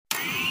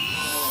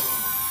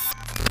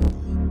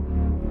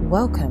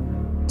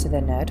Welcome to the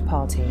Nerd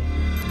Party.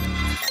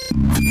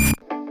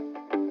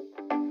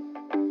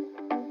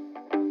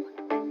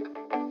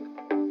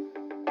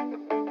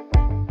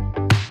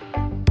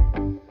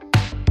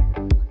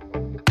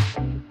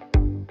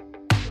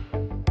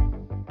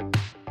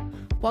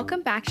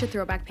 Welcome back to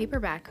Throwback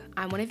Paperback.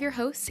 I'm one of your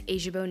hosts,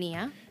 Asia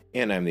Bonilla.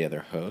 And I'm the other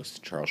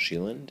host, Charles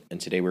Sheeland,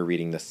 and today we're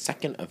reading the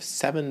second of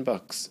 7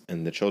 books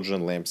in the Children of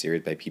the Lamp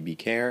series by P.B.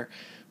 Care.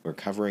 We're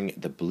covering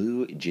The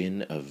Blue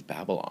Djinn of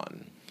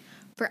Babylon.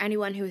 For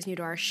anyone who is new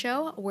to our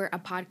show, we're a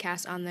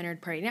podcast on the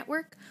Nerd Party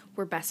Network.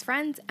 We're best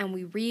friends, and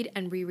we read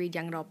and reread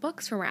young adult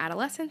books from our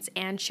adolescence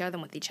and share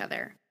them with each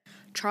other.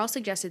 Charles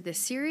suggested this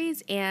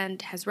series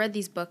and has read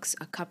these books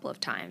a couple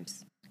of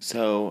times.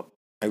 So,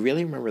 I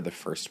really remember the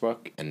first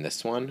book and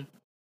this one.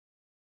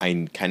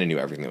 I kind of knew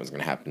everything that was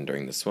going to happen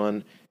during this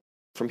one.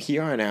 From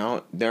here on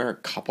out, there are a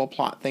couple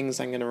plot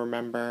things I'm going to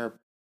remember,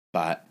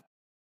 but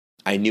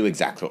I knew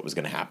exactly what was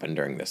going to happen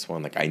during this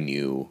one. Like, I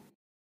knew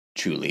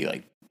truly,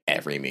 like,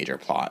 every major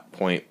plot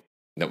point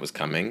that was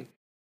coming.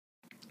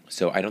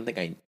 So I don't think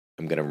I'm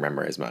going to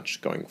remember as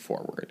much going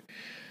forward.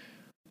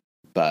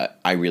 But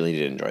I really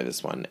did enjoy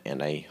this one,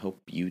 and I hope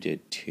you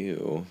did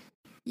too.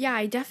 Yeah,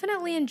 I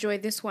definitely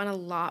enjoyed this one a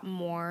lot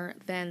more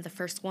than the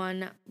first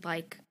one.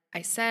 Like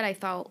I said, I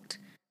felt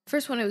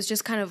first one, it was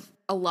just kind of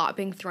a lot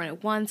being thrown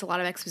at once, a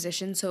lot of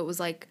exposition, so it was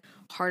like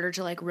harder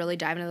to like really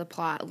dive into the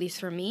plot, at least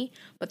for me.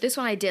 But this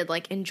one I did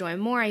like enjoy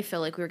more. I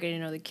feel like we were getting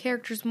to know the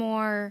characters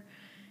more.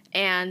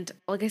 And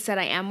like I said,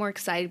 I am more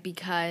excited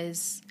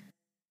because,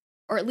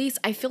 or at least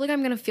I feel like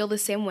I'm going to feel the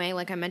same way,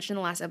 like I mentioned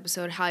in the last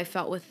episode, how I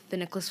felt with the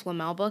Nicholas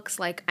Flamel books.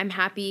 Like I'm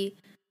happy,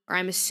 or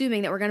I'm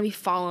assuming that we're going to be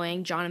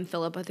following John and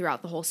Philippa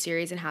throughout the whole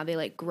series and how they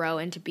like grow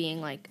into being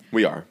like...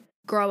 We are.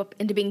 Grow up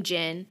into being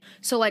Djinn.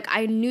 So like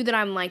I knew that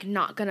I'm like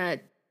not going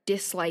to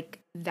dislike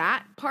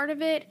that part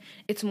of it.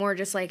 It's more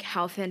just like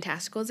how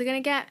fantastical is it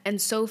going to get?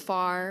 And so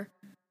far,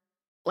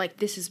 like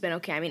this has been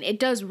okay. I mean, it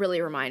does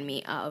really remind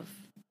me of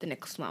the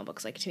Nicholas Flamel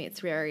books. Like to me, it's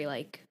very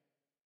like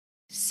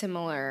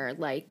similar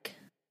like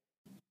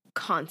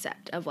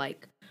concept of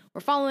like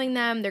we're following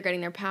them, they're getting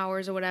their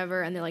powers or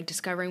whatever, and they're like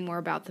discovering more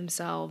about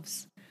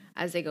themselves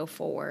as they go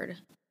forward.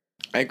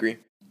 I agree.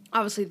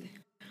 Obviously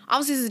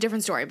this is a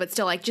different story, but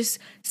still like just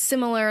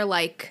similar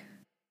like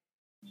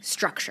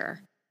structure.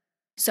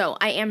 So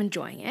I am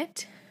enjoying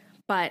it,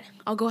 but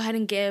I'll go ahead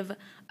and give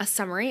a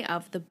summary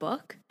of the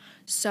book.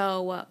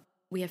 So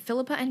we have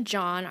Philippa and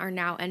John are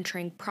now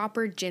entering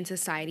proper Djinn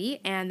society,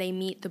 and they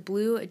meet the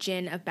Blue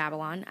Djinn of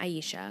Babylon,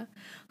 Aisha,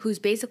 who's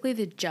basically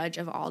the judge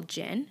of all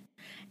Djinn.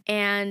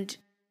 And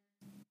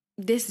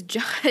this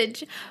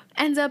judge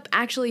ends up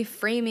actually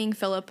framing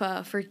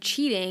Philippa for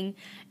cheating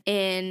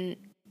in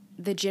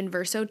the Djinn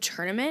Verso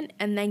tournament,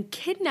 and then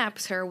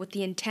kidnaps her with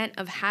the intent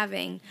of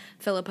having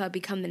Philippa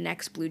become the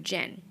next Blue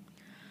Djinn.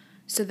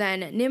 So then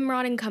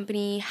Nimrod and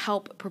company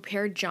help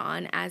prepare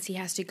John as he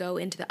has to go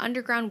into the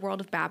underground world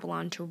of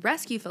Babylon to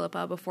rescue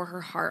Philippa before her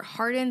heart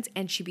hardens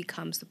and she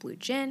becomes the Blue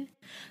Djinn.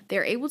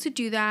 They're able to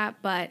do that,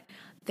 but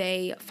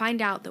they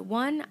find out that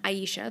one,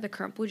 Aisha, the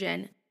current Blue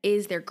Djinn,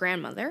 is their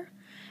grandmother,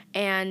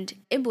 and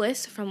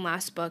Iblis from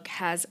last book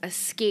has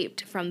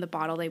escaped from the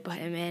bottle they put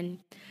him in,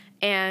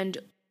 and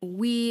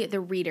we, the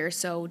reader,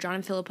 so John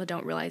and Philippa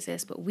don't realize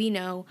this, but we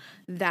know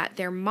that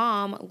their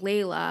mom,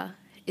 Layla,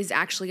 is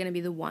actually going to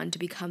be the one to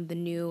become the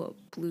new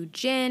Blue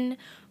Djinn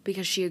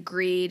because she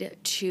agreed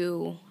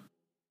to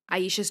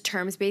Aisha's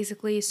terms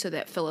basically so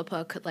that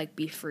Philippa could like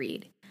be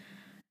freed.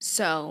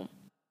 So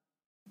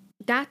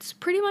that's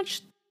pretty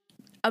much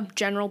a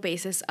general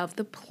basis of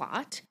the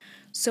plot.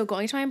 So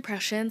going to my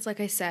impressions, like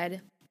I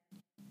said,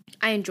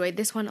 I enjoyed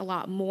this one a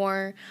lot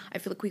more. I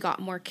feel like we got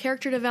more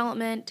character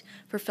development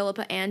for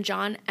Philippa and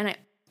John, and I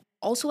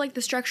also like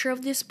the structure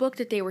of this book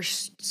that they were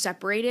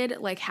separated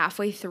like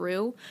halfway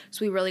through,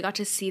 so we really got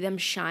to see them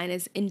shine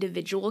as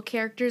individual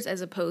characters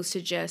as opposed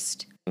to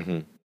just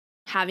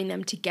having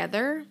them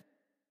together.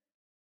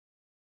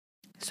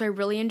 So I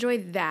really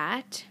enjoyed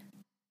that,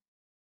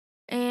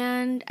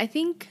 and I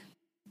think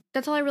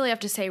that's all I really have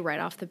to say right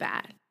off the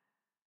bat.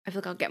 I feel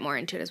like I'll get more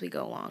into it as we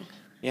go along.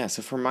 Yeah,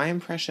 so for my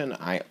impression,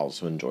 I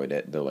also enjoyed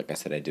it, though like I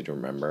said, I did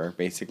remember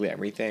basically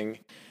everything.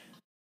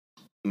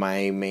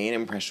 My main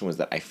impression was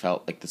that I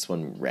felt like this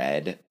one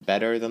read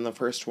better than the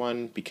first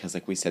one because,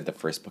 like we said, the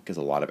first book is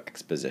a lot of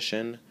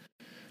exposition,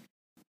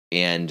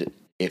 and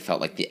it felt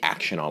like the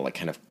action all like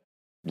kind of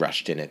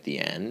rushed in at the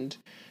end,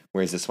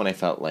 whereas this one I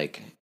felt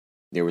like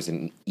there was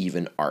an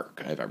even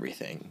arc of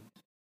everything.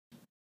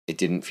 It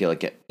didn't feel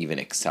like it even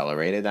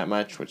accelerated that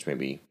much, which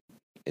maybe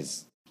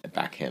is a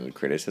backhanded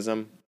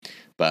criticism,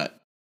 but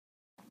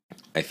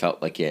I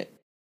felt like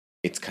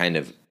it's kind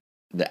of,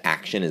 the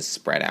action is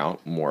spread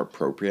out more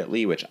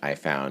appropriately, which I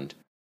found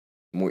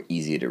more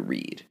easy to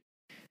read.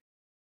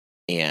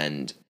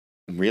 And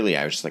really,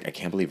 I was just like, I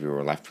can't believe we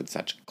were left with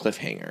such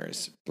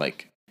cliffhangers.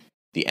 Like,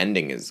 the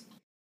ending is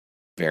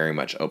very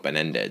much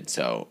open-ended,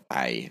 so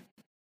I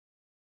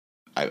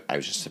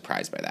was just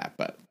surprised by that,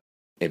 but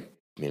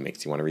it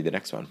makes you want to read the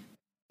next one.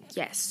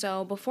 Yes,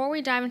 so before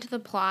we dive into the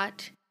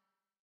plot,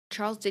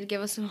 Charles did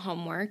give us some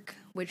homework,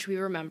 which we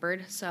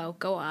remembered, so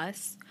go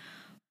us.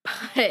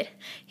 But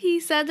he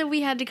said that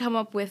we had to come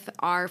up with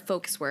our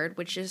focus word,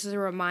 which is a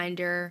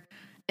reminder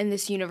in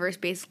this universe.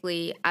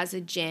 Basically, as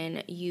a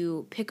djinn,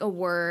 you pick a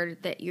word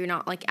that you're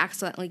not like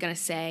accidentally going to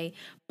say,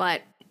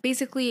 but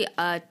basically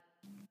a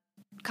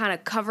kind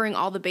of covering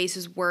all the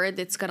bases word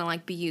that's going to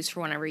like be used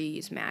for whenever you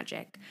use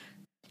magic.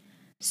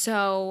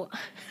 So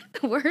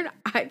the word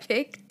I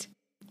picked,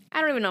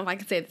 I don't even know if I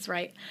can say this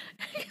right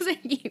because I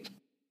keep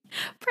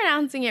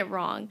pronouncing it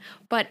wrong,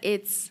 but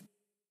it's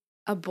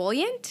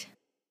ebullient.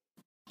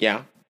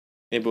 Yeah,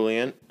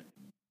 ebullient.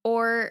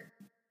 Or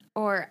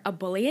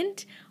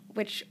ebullient,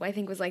 which I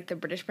think was like the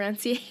British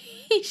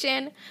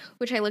pronunciation,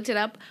 which I looked it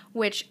up,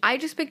 which I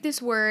just picked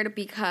this word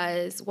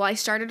because, well, I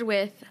started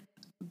with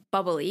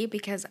bubbly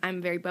because I'm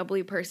a very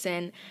bubbly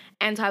person,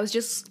 and so I was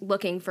just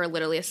looking for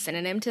literally a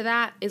synonym to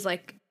that, is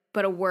like,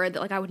 but a word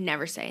that like I would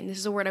never say, and this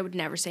is a word I would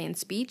never say in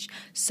speech,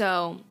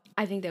 so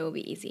I think that would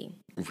be easy.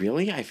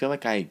 Really? I feel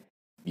like I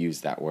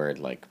use that word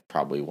like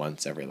probably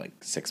once every like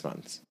 6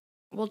 months.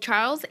 Well,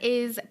 Charles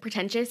is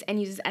pretentious and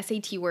uses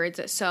SAT words,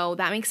 so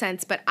that makes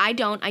sense, but I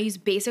don't. I use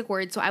basic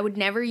words, so I would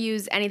never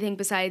use anything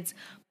besides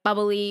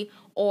bubbly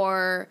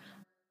or,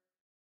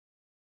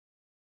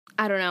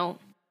 I don't know.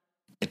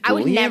 Ebullient? I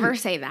would never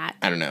say that.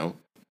 I don't know.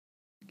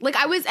 Like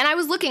I was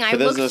looking. I For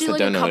those looked of us through that like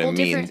don't a know what couple it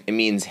means, different. it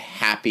means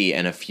happy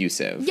and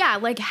effusive. Yeah,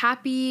 like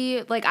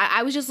happy. Like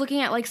I was just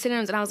looking at like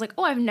synonyms, and I was like,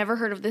 oh, I've never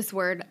heard of this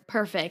word.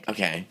 Perfect.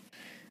 Okay.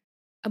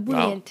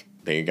 Ebullient. Well,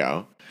 there you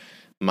go.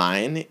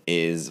 Mine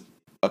is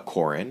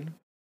Aequorin.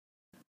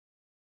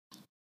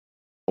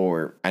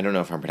 Or I don't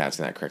know if I'm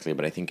pronouncing that correctly,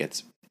 but I think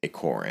it's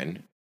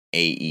Aequorin.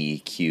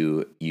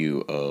 AEQUORIN.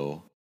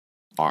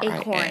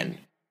 Acorn.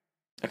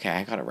 Okay,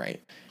 I got it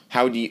right.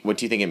 What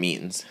do you think it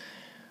means?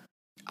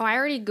 Oh, I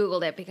already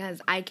Googled it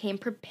because I came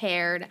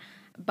prepared,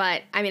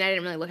 but I mean, I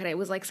didn't really look at it. It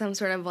was like some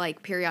sort of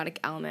like periodic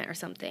element or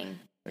something.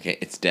 Okay,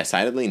 it's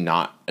decidedly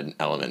not an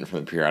element from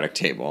the periodic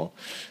table.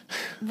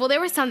 Well,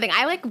 there was something.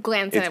 I like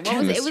glanced at it. What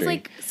was it? It was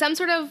like some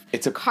sort of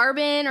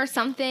carbon or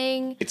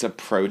something. It's a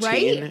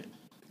protein. Right?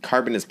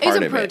 Carbon is part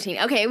of it. It was a protein.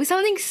 Okay, it was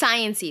something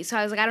sciencey. So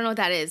I was like, I don't know what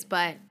that is,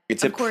 but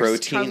it's of a course, protein.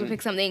 Charles would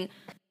pick something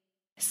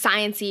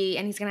sciencey,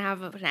 and he's gonna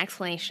have an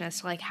explanation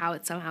as to like how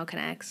it somehow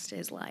connects to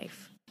his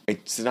life.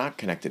 It's not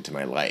connected to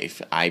my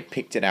life. I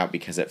picked it out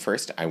because at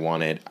first I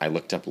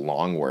looked up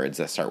long words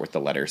that start with the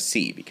letter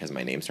C because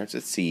my name starts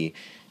with C,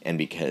 and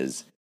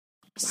because.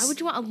 Why would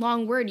you want a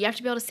long word? You have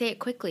to be able to say it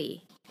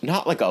quickly.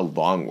 Not like a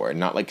long word,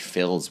 not like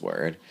Phil's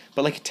word,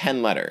 but like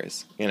 10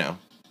 letters, you know.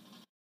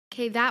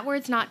 Okay, that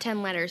word's not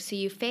 10 letters, so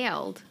you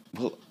failed.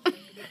 Well,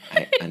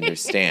 I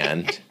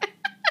understand.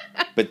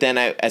 But then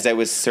as I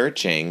was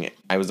searching,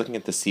 I was looking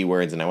at the C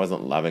words and I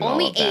wasn't loving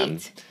Only all of them.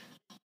 8.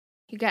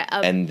 You got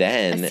a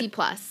C+.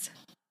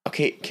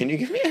 Okay, can you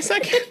give me a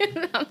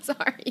second? I'm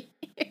sorry.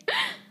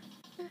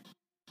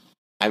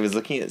 I was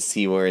looking at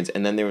C words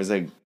and then there was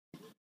a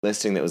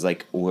listing that was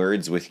like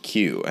words with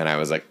Q. And I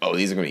was like, oh,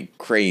 these are going to be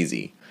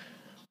crazy.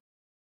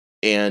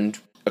 And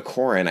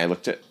Aequorin,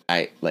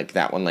 I like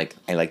that one, like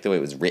I like the way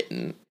it was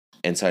written.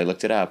 And so I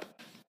looked it up.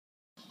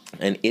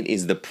 And it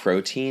is the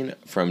protein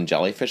from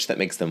jellyfish that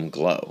makes them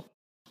glow.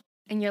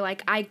 And you're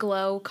like, I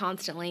glow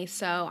constantly,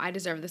 so I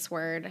deserve this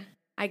word.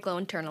 I glow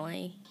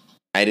internally.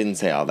 I didn't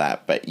say all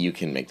that, but you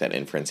can make that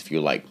inference if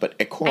you like. But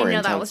Aequorin, I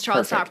know that was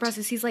Charles' thought perfect.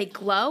 process. He's like,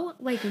 glow?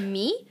 Like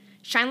me?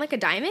 Shine like a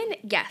diamond?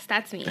 Yes,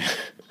 that's me.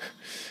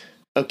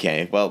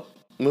 Okay, well,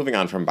 moving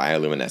on from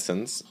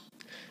bioluminescence.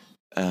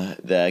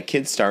 The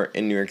kids start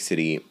in New York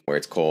City where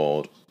it's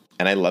cold.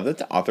 And I love that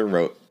the author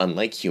wrote,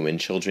 unlike human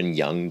children,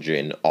 young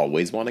djinn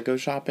always want to go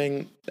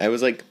shopping. I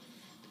was like,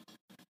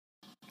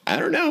 I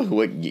don't know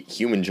what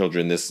human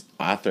children this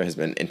author has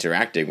been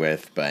interacting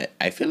with, but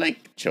I feel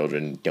like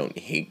children don't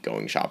hate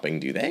going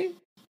shopping, do they?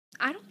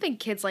 I don't think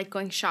kids like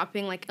going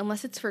shopping, like,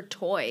 unless it's for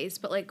toys.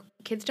 But, like,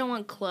 kids don't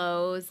want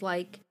clothes,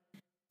 like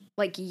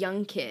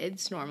young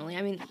kids normally.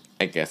 I mean,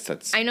 I guess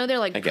that's... I know they're,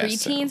 like,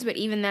 preteens, so. But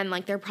even then,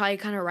 like, they're probably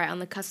kind of right on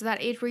the cusp of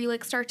that age where you,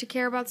 like, start to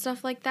care about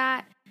stuff like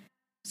that.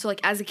 So,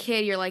 like, as a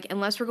kid, you're like,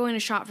 unless we're going to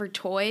shop for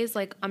toys,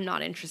 like, I'm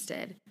not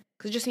interested.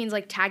 Because it just means,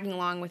 like, tagging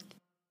along with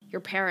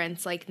your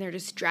parents, like, and they're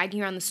just dragging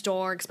you around the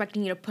store,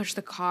 expecting you to push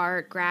the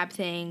cart, grab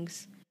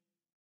things,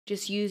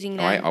 just using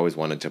them. Oh, I always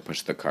wanted to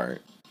push the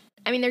cart.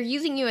 I mean, they're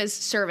using you as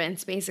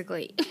servants,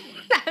 basically.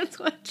 That's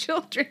what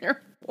children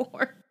are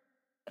for.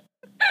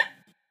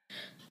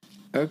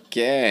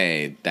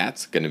 Okay,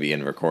 that's going to be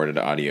in recorded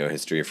audio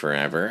history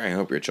forever. I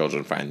hope your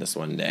children find this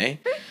one day.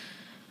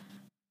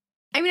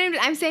 I mean,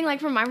 I'm saying,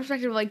 like, from my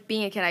perspective, like,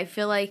 being a kid, I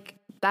feel like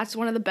that's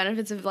one of the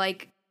benefits of,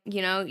 like,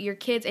 you know, your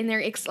kids, and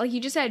they're, like you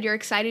just said, you're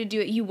excited to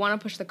do it, you want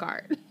to push the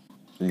cart.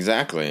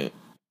 Exactly.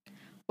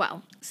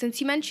 Well,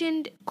 since you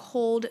mentioned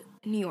cold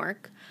New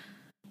York,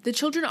 the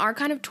children are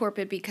kind of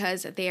torpid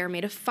because they are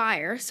made of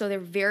fire, so they're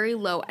very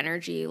low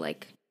energy,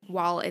 like,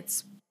 while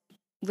it's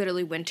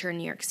literally winter in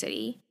New York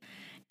City.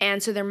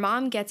 And so their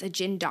mom gets a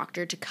djinn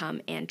doctor to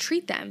come and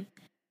treat them.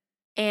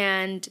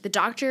 And the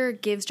doctor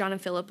gives John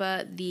and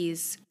Philippa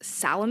these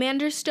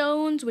salamander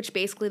stones, which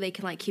basically they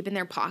can like keep in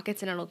their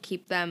pockets and it'll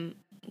keep them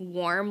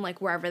warm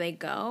like wherever they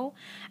go.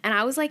 And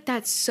I was like,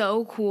 that's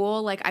so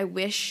cool. Like I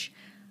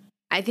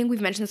think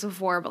we've mentioned this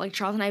before, but like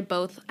Charles and I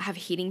both have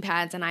heating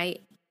pads and I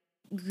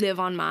live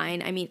on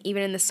mine. I mean,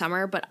 even in the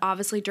summer, but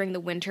obviously during the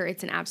winter,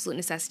 it's an absolute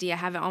necessity. I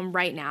have it on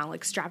right now,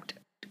 like strapped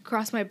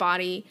across my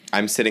body.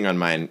 I'm sitting on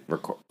mine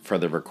for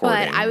the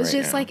recording. But I was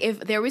right just now. like, if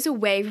there was a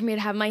way for me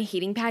to have my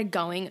heating pad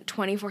going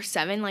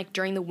 24/7, like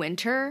during the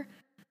winter,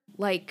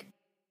 like,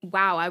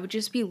 wow, I would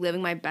just be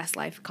living my best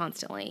life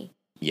constantly.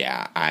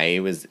 Yeah, I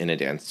was in a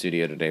dance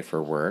studio today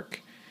for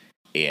work,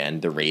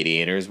 and the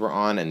radiators were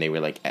on, and they were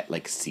like at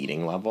like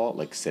seating level,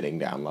 like sitting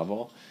down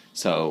level.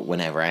 So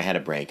whenever I had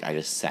a break, I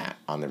just sat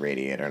on the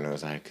radiator, and I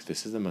was like,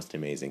 this is the most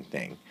amazing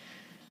thing.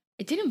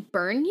 It didn't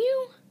burn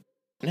you?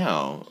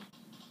 No.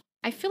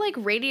 I feel like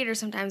radiator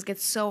sometimes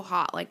gets so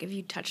hot, like if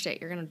you touched it,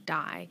 you're gonna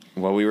die.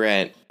 Well, we were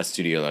at a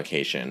studio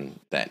location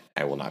that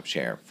I will not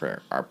share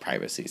for our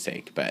privacy's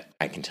sake, but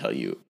I can tell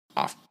you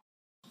off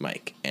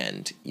mic,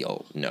 and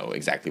you'll know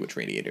exactly which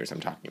radiators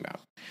I'm talking about.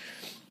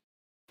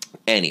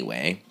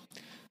 Anyway,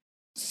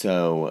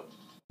 so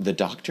the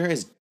doctor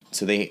is...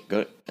 So they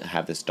go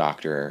have this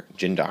doctor,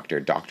 Dr.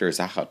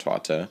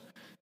 Zachatorte,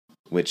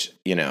 which,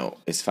 you know,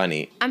 is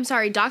funny. I'm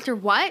sorry, Dr.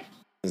 what?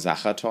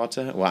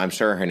 Zachatorte? Well, I'm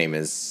sure her name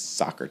is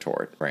Soccer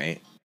Tort,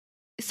 right?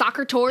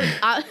 Soccer Tort?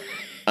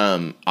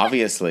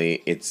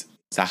 Obviously, it's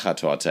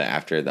Zachatorte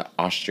after the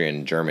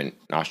Austrian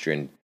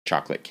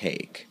chocolate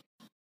cake.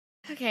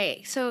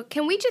 Okay, so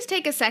can we just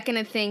take a second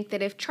and think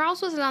that if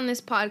Charles wasn't on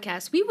this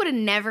podcast, we would have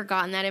never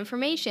gotten that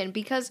information,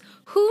 because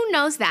who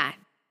knows that?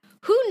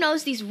 Who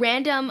knows these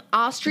random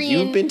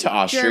Austrian, You've been to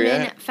Austria?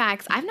 German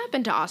facts? I've not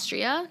been to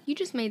Austria. You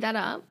just made that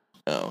up.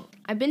 Oh.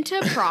 I've been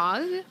to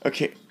Prague.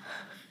 Okay.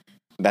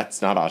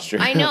 That's not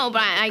Austria. I know,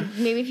 but I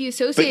maybe if you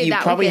associate But you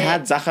that probably with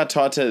had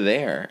Zachatorte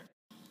there.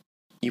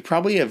 You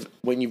probably have,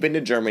 when you've been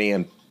to Germany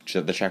and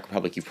the Czech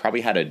Republic, you've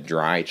probably had a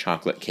dry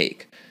chocolate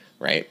cake,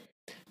 right?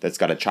 That's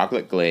got a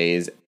chocolate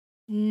glaze.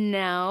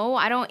 No,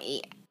 I don't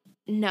eat.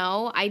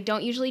 No, I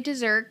don't usually eat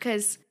dessert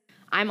because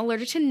I'm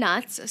allergic to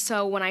nuts.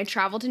 So when I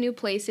travel to new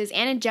places,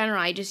 and in general,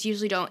 I just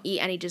usually don't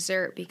eat any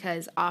dessert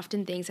because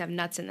often things have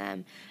nuts in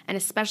them. And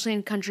especially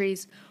in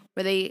countries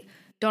where they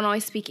don't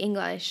always speak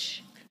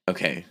English.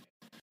 Okay.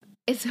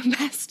 It's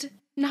best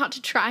not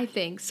to try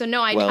things. So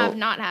no, I have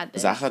not had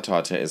this.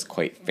 Zachatorte is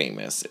quite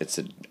famous. It's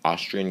an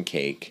Austrian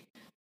cake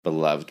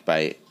beloved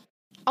by...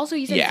 Also,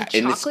 you said it's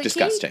a chocolate and it's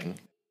disgusting.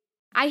 Cake?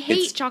 I hate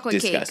It's chocolate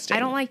disgusting. cake. I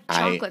don't like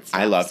chocolate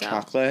stuff. I love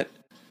chocolate.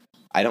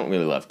 I don't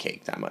really love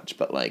cake that much,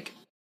 but like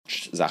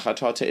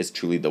Zachatorte is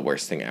truly the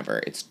worst thing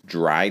ever. It's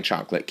dry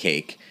chocolate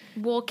cake.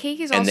 Well, cake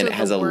is and also then it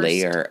has the a worst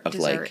layer of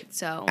dessert, like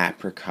so.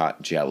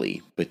 Apricot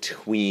jelly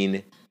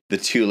between the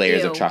two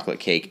layers of chocolate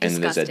cake, and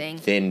then there's a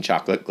thin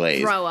chocolate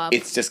glaze. Throw up.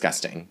 It's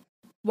disgusting.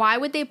 Why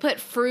would they put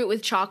fruit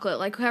with chocolate?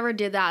 Like, whoever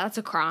did that, that's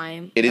a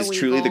crime. It is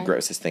truly the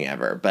grossest thing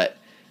ever. But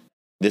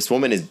this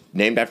woman is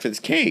named after this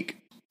cake.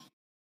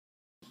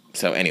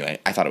 So anyway,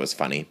 I thought it was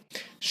funny.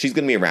 She's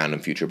going to be around in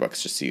future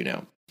books, just so you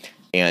know.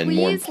 And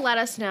please let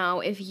us know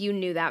if you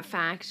knew that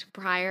fact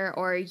prior,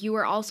 or you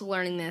were also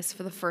learning this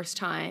for the first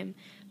time.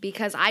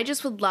 Because I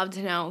just would love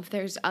to know if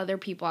there's other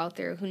people out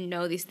there who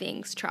know these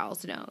things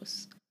Charles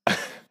knows.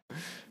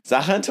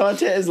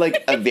 Zachatorte is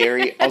like a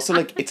very... also,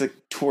 like, it's a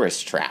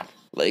tourist trap.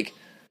 Like,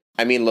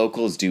 I mean,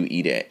 locals do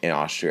eat it in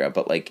Austria,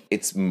 but, like,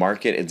 it's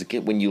market... It's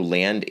when you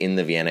land in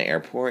the Vienna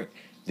airport,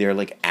 there are,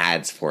 like,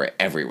 ads for it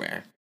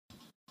everywhere.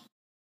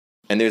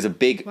 And there's a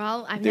big...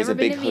 Well, I've never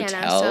been to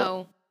Vienna,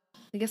 so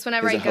I guess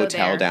whenever I go there... There's a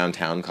hotel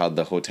downtown called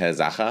the Hotel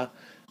Zacha,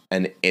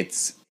 and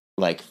it's,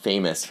 like,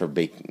 famous for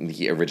being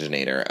the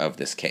originator of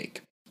this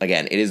cake.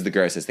 Again, it is the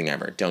grossest thing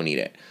ever. Don't eat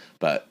it.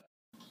 But...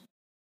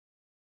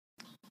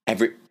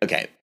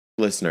 Okay,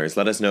 listeners,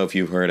 let us know if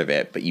you've heard of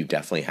it, but you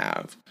definitely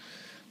have.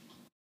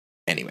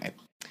 Anyway,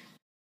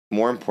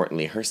 more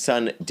importantly, her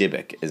son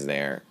Dybbuk is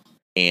there,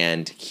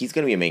 and he's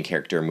going to be a main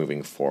character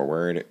moving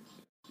forward.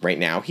 Right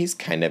now, he's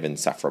kind of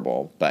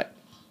insufferable, but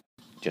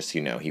just so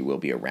you know, he will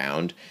be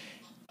around.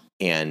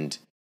 And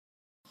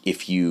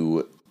if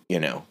you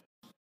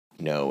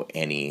know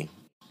any,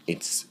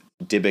 it's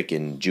Dybbuk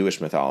in Jewish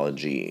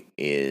mythology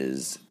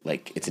is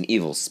like, it's an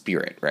evil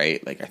spirit,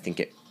 right? Like, I think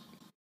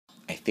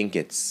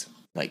it's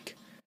like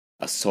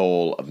a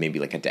soul of maybe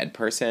like a dead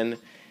person,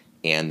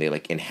 and they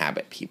like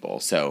inhabit people.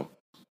 So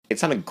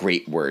it's not a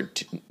great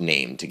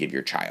name to give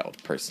your child,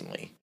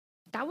 personally.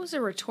 That was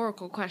a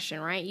rhetorical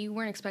question, right? You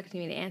weren't expecting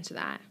me to answer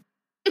that.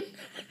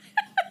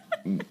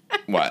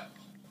 What?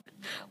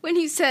 When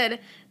you said,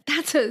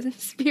 that's a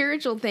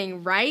spiritual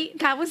thing, right?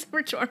 That was a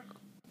rhetorical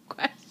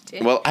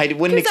question. Well, I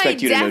wouldn't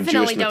expect you to know Jewish mythology.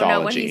 I definitely don't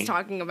know what he's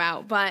talking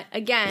about. But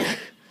again,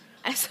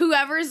 as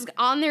whoever's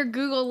on their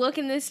Google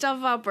looking this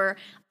stuff up or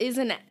is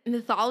a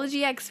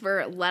mythology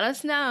expert, let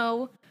us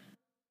know.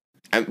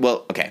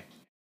 Okay.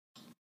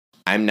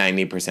 I'm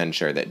 90%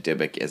 sure that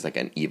Dybbuk is like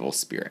an evil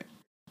spirit.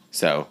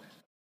 So,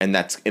 and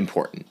that's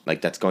important.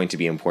 Like, that's going to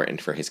be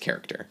important for his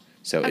character.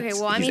 So Okay,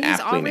 well, I he's mean, he's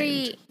aptly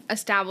already named.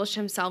 established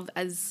himself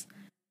as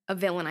a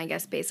villain, I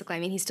guess, basically. I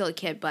mean, he's still a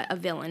kid, but a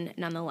villain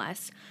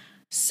nonetheless.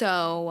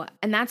 So,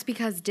 and that's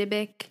because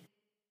Dybbuk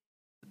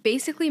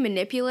basically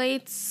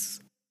manipulates,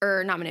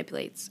 or not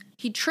manipulates,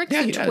 he tricks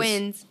Yeah, the he does.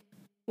 twins.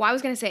 Well, I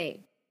was going to say,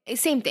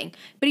 same thing,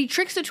 but he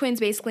tricks the twins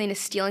basically into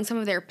stealing some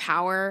of their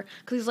power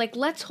because he's like,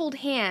 let's hold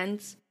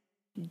hands.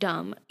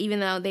 Dumb, even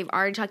though they've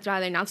already talked about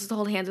it, they're not supposed to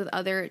hold hands with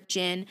other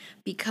jinn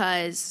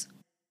because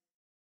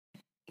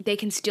they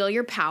can steal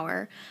your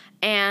power.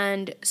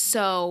 And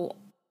so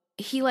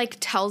he like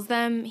tells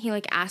them, he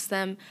like asks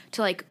them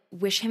to like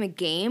wish him a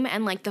game,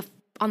 and like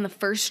on the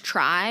first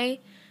try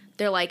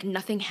they're like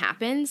nothing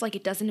happens, like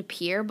it doesn't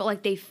appear, but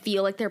like they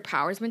feel like their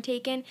power's been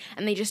taken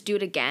and they just do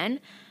it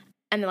again.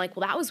 And they're like,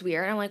 well, that was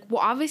weird. And I'm like,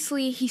 well,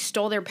 obviously he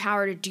stole their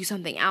power to do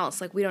something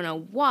else, like we don't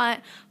know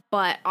what,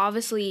 but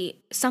obviously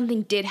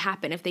something did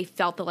happen if they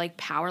felt the like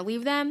power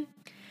leave them.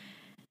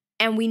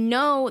 And we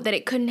know that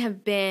it couldn't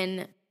have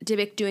been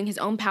Dybbuk doing his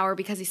own power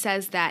because he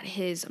says that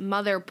his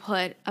mother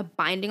put a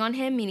binding on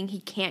him, meaning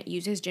he can't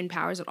use his jinn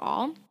powers at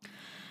all.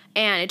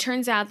 And it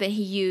turns out that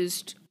he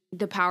used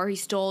the power he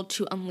stole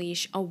to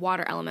unleash a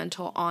water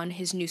elemental on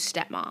his new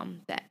stepmom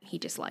that he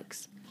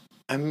dislikes.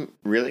 I'm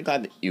really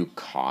glad that you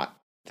caught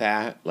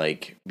that,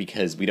 like,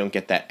 because we don't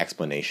get that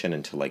explanation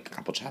until like a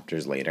couple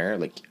chapters later.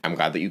 Like, I'm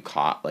glad that you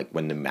caught like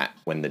when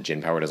the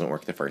jinn power doesn't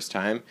work the first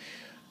time.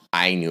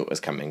 I knew it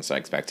was coming, so I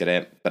expected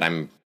it, but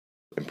I'm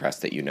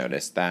impressed that you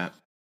noticed that.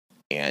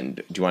 And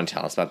do you want to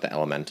tell us about the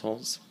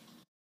elementals?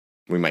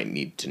 We might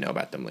need to know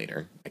about them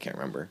later. I can't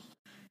remember.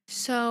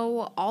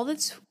 So all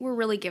that's we're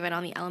really given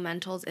on the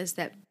elementals is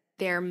that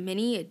they're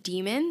mini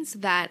demons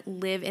that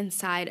live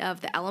inside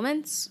of the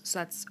elements. So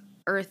that's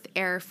earth,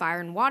 air, fire,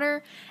 and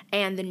water,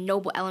 and the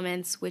noble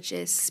elements, which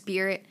is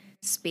spirit,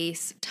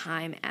 space,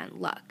 time, and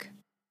luck.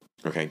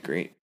 Okay,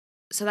 great.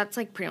 So that's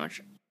pretty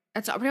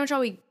much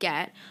all we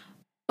get.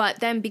 But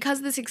then because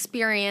of this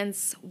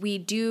experience, we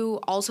do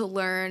also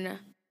learn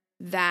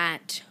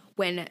that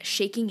when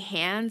shaking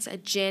hands, a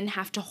jinn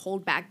have to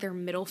hold back their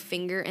middle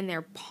finger in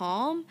their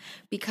palm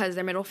because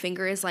their middle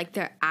finger is like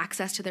their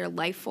access to their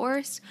life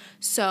force.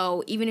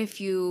 So even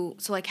if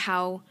like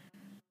how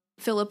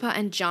Philippa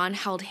and John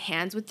held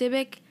hands with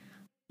Dybbuk,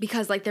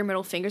 because like their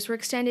middle fingers were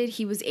extended,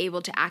 he was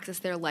able to access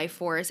their life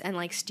force and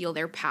like steal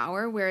their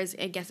power. Whereas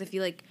I guess if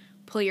you like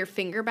pull your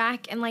finger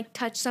back and like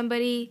touch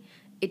somebody,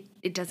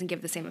 it doesn't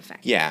give the same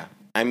effect. Yeah,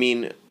 I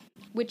mean,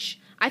 which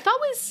I thought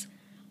was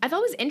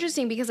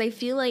interesting because I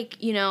feel like,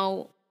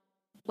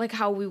 like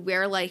how we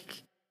wear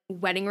like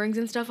wedding rings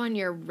and stuff on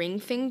your ring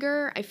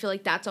finger. I feel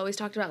like that's always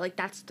talked about, like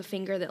that's the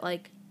finger that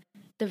like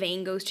the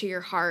vein goes to your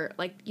heart,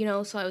 like,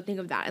 so I would think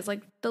of that as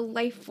like the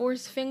life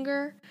force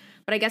finger.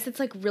 But I guess it's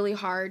like really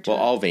hard to, well,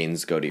 all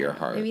veins go to your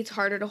heart. Maybe it's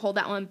harder to hold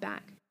that one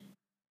back.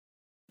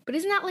 But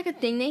isn't that like a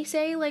thing they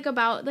say like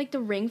about like the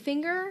ring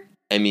finger?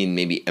 I mean,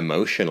 maybe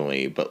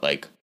emotionally, but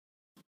like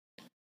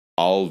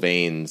all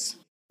veins.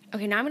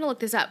 Okay, now I'm going to look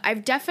this up.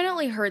 I've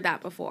definitely heard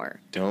that before.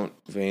 Don't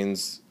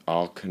veins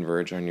all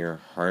converge on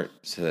your heart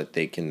so that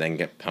they can then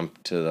get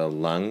pumped to the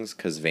lungs?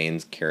 Because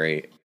veins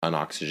carry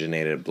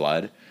unoxygenated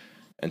blood.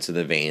 And so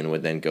the vein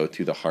would then go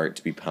through the heart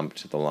to be pumped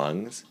to the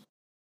lungs.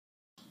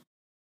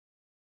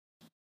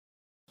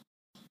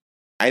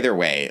 Either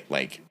way,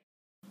 like,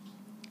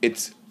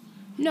 it's...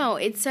 No,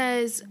 it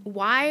says,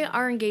 why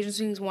are engagement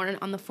rings worn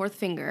on the fourth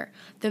finger?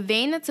 The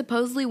vein that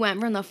supposedly went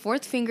from the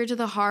fourth finger to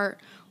the heart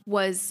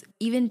was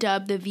even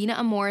dubbed the vena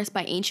amoris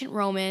by ancient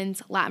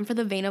Romans, Latin for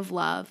the vein of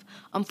love.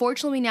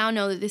 Unfortunately, we now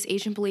know that this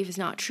ancient belief is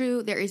not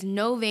true. There is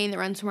no vein that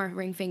runs from our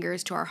ring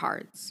fingers to our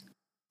hearts.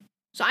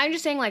 So I'm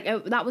just saying, like,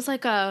 that was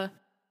like a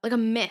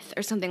myth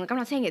or something. Like, I'm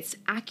not saying it's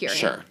accurate.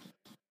 Sure.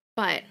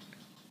 But,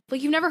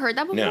 like, you've never heard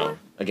that before? No.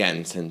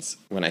 Again, since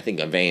when I think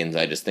of veins,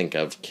 I just think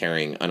of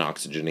carrying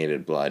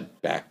unoxygenated blood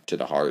back to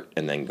the heart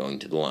and then going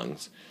to the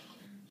lungs.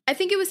 I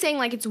think it was saying,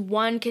 like, it's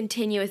one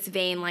continuous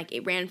vein, like,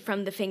 it ran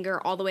from the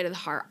finger all the way to the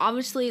heart.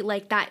 Obviously,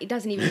 like, that, it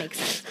doesn't even make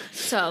sense.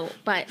 So,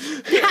 but...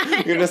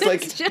 You're just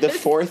like, the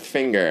fourth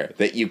finger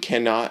that you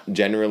cannot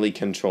generally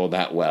control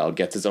that well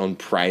gets its own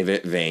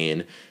private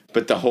vein,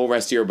 but the whole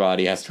rest of your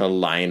body has to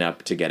line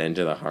up to get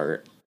into the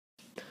heart.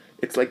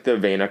 It's like the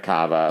vena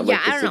cava. Yeah,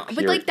 like I don't know.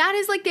 But, like, that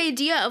is, like, the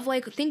idea of,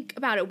 like, think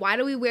about it. Why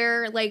do we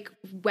wear, like,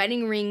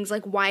 wedding rings?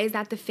 Like, why is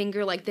that the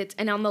finger, like, that's...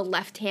 And on the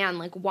left hand,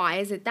 like, why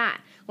is it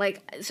that?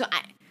 Like, so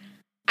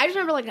I just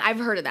remember, like, I've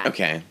heard of that.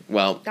 Okay,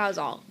 well... That was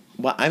all.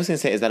 What I was going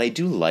to say is that I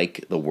do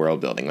like the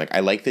world building. Like, I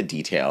like the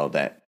detail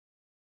that,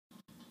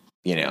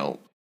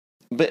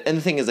 But, and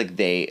the thing is, like,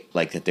 they,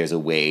 like, that there's a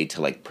way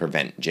to, like,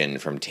 prevent jinn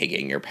from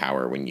taking your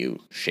power when you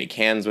shake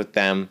hands with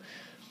them.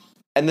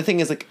 And the thing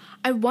is, like...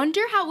 I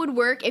wonder how it would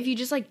work if you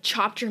just, like,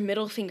 chopped your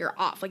middle finger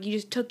off. Like, you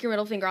just took your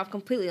middle finger off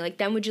completely. Like,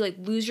 then would you, like,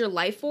 lose your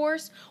life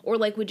force? Or,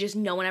 like, would just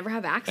no one ever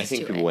have access to it? I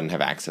think people wouldn't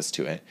have access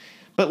to it.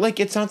 But, like,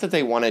 it's not that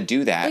they want to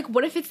do that. Like,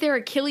 what if it's their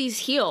Achilles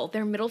heel?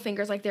 Their middle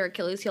finger's like their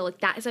Achilles heel. Like,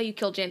 that is how you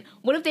kill jinn.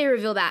 What if they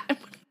reveal that?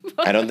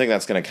 I don't think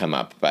that's going to come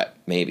up, but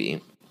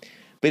maybe.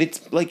 But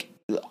it's, like,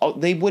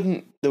 they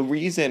wouldn't, the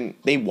reason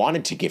they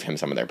wanted to give him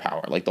some of their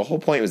power, like the whole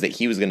point was that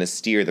he was going to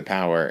steer the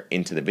power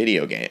into the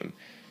video game.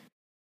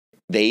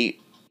 They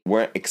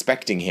weren't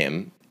expecting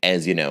him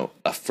as, you know,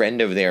 a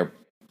friend of their,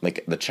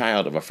 like the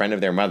child of a friend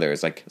of their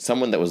mother's, like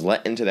someone that was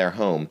let into their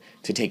home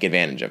to take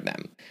advantage of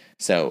them.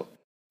 So,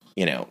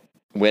 you know,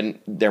 when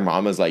their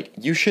mom was like,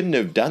 you shouldn't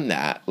have done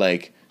that,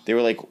 like, they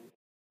were like,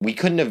 we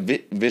couldn't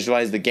have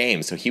visualized the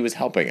game, so he was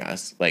helping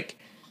us. Like,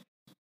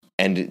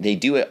 and they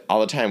do it all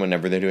the time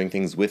whenever they're doing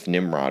things with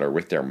Nimrod or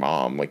with their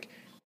mom. Like,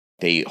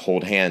 they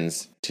hold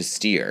hands to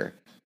steer,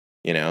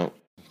 you know?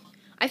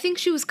 I think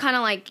she was kind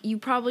of like, you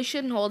probably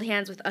shouldn't hold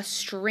hands with a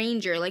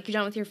stranger like you've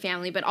done with your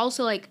family, but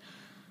also, like,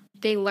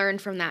 they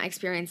learned from that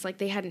experience. Like,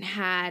 they hadn't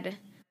had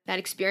that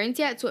experience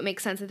yet, so it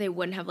makes sense that they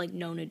wouldn't have, like,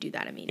 known to do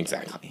that immediately.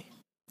 Exactly.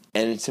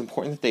 And it's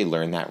important that they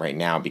learn that right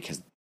now,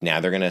 because now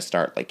they're going to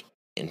start, like,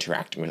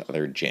 interacting with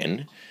other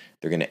jinn.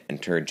 They're going to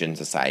enter jinn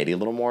society a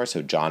little more.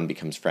 So John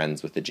becomes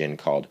friends with a jinn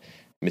called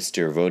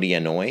Mr.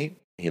 Vodianoi.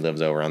 He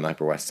lives over on the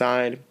Upper West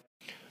Side.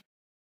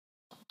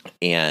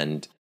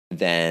 And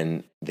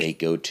then they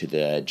go to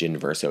the Jinn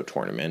Verso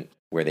tournament,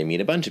 where they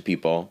meet a bunch of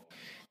people,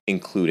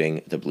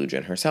 including the Blue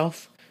Jinn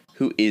herself,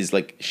 who is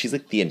like, she's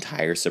like the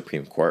entire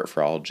Supreme Court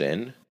for all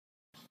jinn.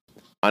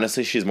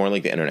 Honestly, she's more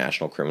like the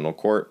International Criminal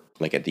Court,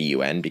 like at the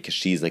UN, because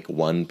she's like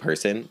one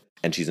person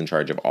and she's in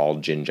charge of all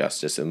jinn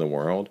justice in the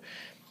world.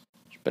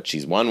 But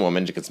she's one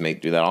woman, she gets to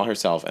do that all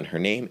herself, and her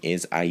name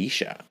is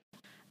Aisha.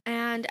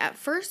 And at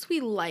first we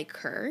like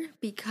her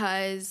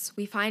because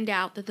we find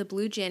out that the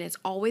Blue Jinn is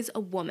always a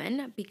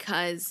woman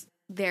because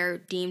they're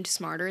deemed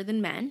smarter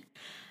than men.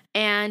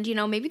 And, you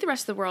know, maybe the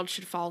rest of the world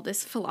should follow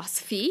this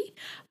philosophy.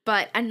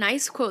 But a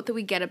nice quote that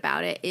we get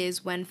about it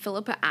is when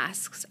Philippa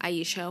asks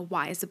Aisha,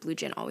 why is the Blue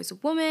Jinn always a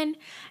woman?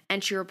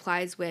 And she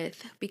replies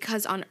with,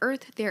 because on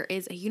Earth there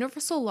is a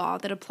universal law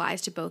that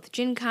applies to both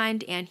jinn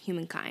kind and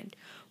humankind.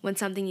 When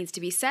something needs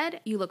to be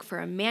said, you look for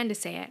a man to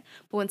say it.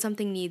 But when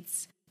something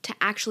needs to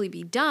actually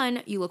be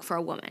done, you look for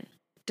a woman.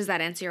 Does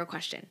that answer your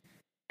question?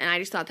 And I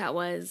just thought that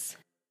was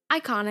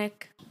iconic.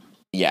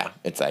 Yeah,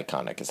 it's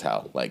iconic as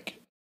hell. Like,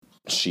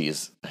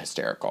 she's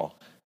hysterical.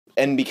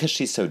 And because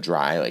she's so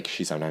dry, like,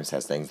 she sometimes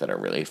says things that are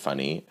really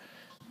funny.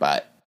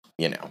 But,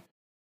 you know.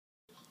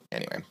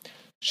 Anyway.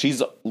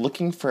 She's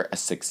looking for a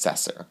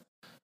successor.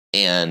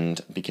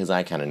 And because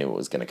I kind of knew what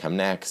was going to come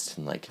next,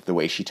 and, like, the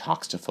way she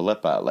talks to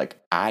Philippa, like,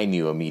 I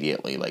knew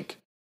immediately, like,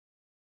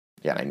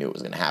 yeah, I knew it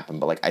was going to happen.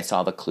 But, like, I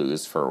saw the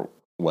clues for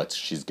what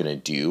she's going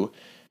to do.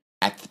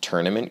 At the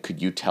tournament,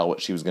 could you tell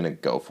what she was going to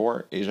go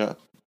for, Asia?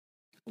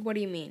 What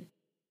do you mean?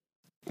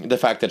 The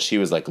fact that she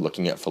was, like,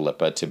 looking at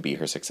Philippa to be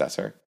her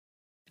successor.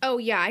 Oh,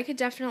 yeah, I could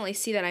definitely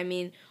see that. I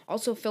mean,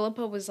 also,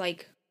 Philippa was,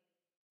 like,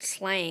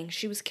 slaying.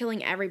 She was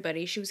killing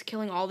everybody. She was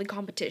killing all the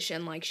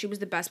competition. Like, she was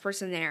the best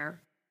person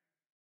there.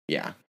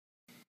 Yeah.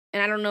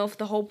 And I don't know if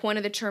the whole point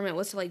of the tournament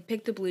was to, like,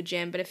 pick the Blue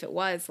Jinn, but if it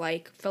was,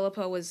 like,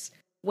 Philippa was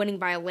winning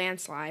by a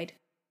landslide.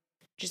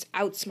 Just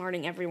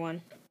outsmarting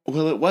everyone.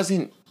 Well, it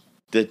wasn't,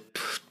 the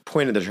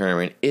point of the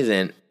tournament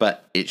isn't,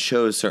 but it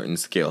shows certain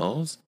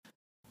skills.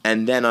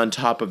 And then on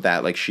top of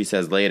that, like she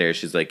says later,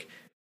 she's like,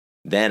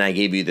 then I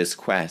gave you this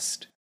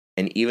quest.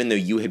 And even though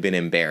you had been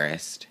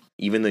embarrassed,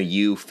 even though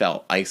you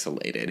felt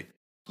isolated,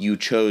 you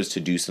chose to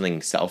do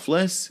something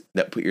selfless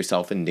that put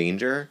yourself in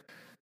danger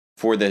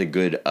for the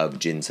good of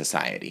jinn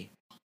society.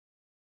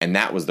 And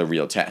that was the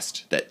real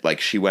test, that, like,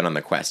 she went on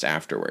the quest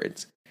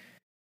afterwards.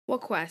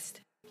 What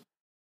quest?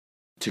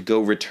 To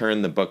go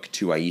return the book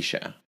to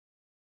Aisha.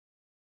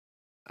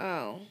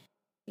 Oh,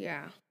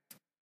 yeah.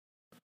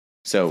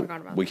 So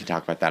we can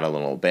talk about that a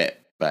little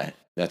bit, but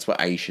that's what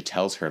Aisha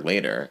tells her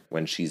later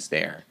when she's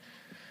there.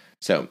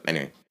 So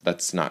anyway,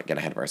 let's not get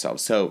ahead of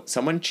ourselves. So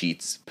someone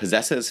cheats,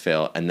 possesses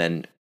Phil, and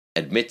then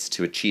admits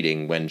to a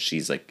cheating when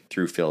she's, like,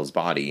 through Phil's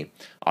body.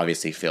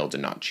 Obviously, Phil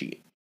did not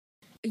cheat.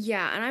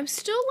 Yeah, and I'm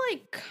still,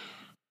 like,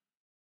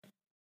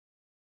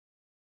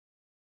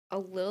 a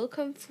little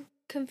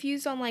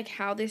confused on, like,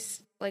 how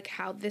this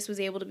was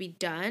able to be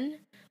done.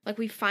 Like,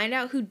 we find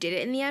out who did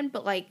it in the end,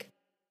 but, like,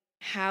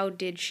 how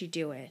did she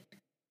do it?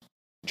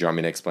 Do you want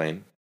me to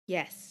explain?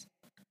 Yes.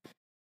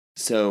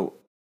 So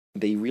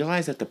they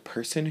realize that the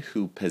person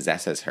who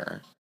possesses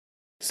her,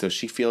 so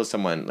she feels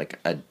someone, like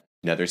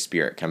another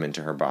spirit, come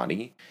into her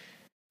body.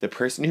 The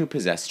person who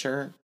possessed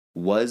her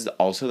was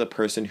also the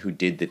person who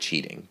did the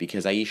cheating,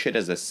 because Aisha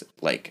does this,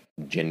 like,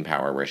 jinn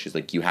power where she's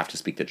like, you have to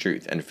speak the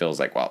truth. And Phil's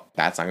like, well,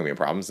 that's not going to be a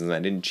problem since I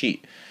didn't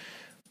cheat.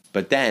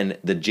 But then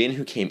the jinn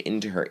who came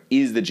into her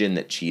is the jinn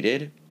that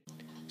cheated.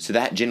 So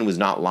that jinn was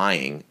not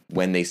lying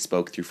when they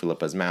spoke through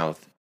Philippa's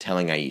mouth,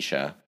 telling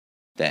Aisha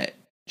that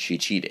she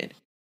cheated.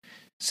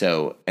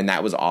 So, and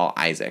that was all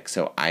Isaac.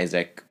 So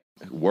Isaac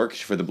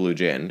worked for the Blue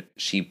Jinn.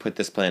 She put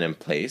this plan in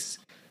place.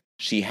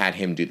 She had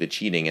him do the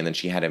cheating, and then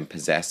she had him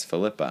possess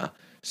Philippa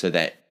so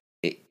that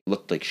it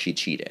looked like she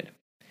cheated.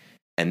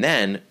 And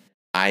then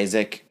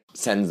Isaac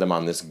sends them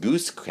on this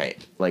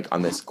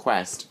on this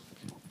quest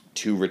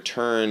to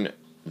return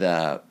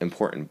the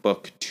important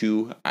book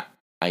to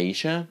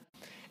Aisha.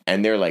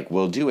 And they're like,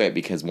 we'll do it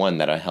because, one,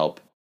 that'll help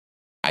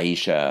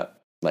Aisha,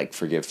 like,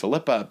 forgive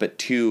Philippa, but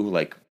 2,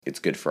 like, it's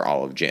good for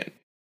all of Jin.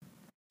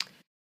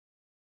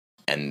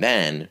 And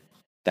then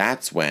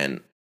that's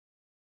when,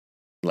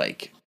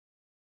 like,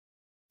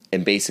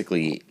 and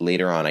basically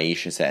later on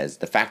Aisha says,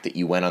 the fact that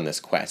you went on this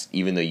quest,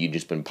 even though you'd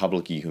just been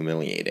publicly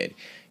humiliated,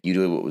 you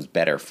did what was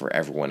better for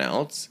everyone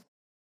else.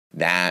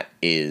 That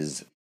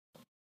is,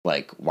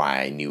 like,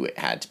 why I knew it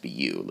had to be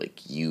you.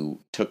 Like, you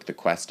took the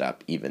quest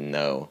up even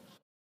though,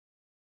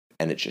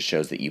 and it just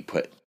shows that you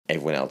put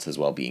everyone else's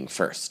well-being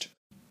first.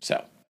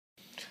 So,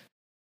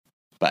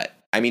 but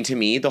I mean, to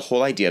me, the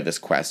whole idea of this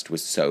quest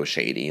was so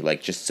shady,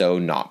 like, just so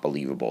not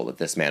believable that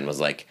this man was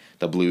like,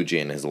 the blue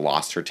Jin has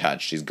lost her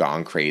touch. She's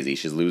gone crazy.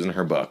 She's losing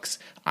her books.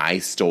 I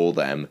stole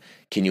them.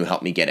 Can you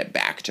help me get it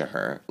back to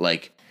her?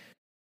 Like,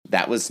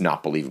 that was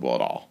not believable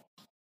at all.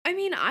 I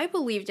mean, I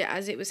believed it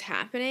as it was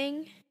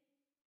happening.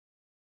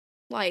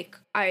 Like,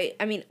 I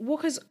mean, well,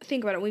 because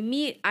think about it. We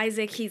meet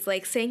Isaac. He's,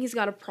 like, saying he's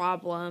got a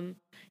problem.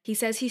 He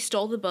says he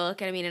stole the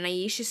book. And I mean, and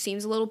Aisha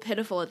seems a little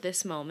pitiful at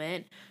this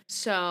moment.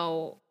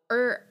 So,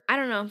 or, I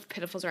don't know if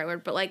pitiful's the right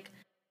word, but, like,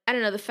 I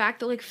don't know. The fact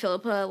that, like,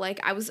 Philippa, like,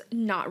 I was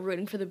not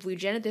rooting for the blue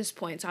Jin at this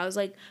point. So I was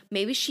like,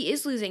 maybe she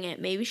is losing it.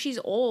 Maybe she's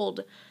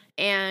old.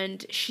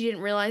 And she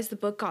didn't realize the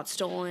book got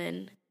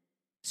stolen.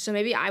 So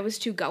maybe I was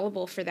too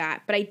gullible for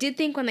that. But I did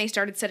think when they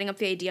started setting up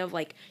the idea of,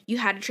 like, you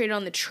had to trade it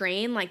on the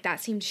train, like, that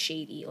seemed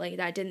shady. Like,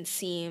 that didn't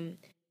seem...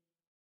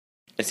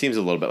 It seems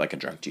a little bit like a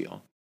drug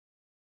deal.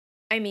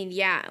 I mean,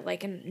 yeah,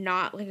 like,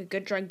 not, like, a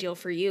good drug deal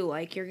for you.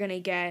 Like, you're gonna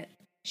get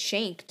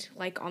shanked,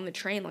 like, on the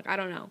train. Like, I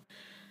don't know.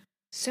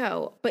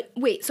 So, but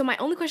wait, so my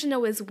only question,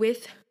 though, is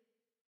with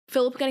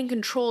Philip getting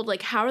controlled,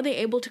 like, how are they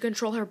able to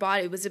control her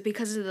body? Was it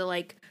because of the,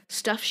 like,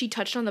 stuff she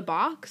touched on the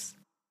box?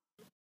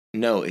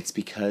 No, it's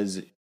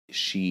because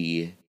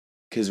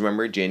because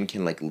remember, Jin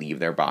can, like, leave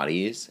their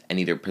bodies and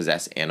either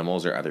possess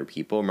animals or other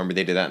people. Remember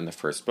they did that in the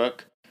first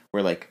book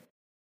where, like,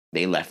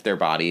 they left their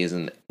bodies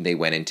and they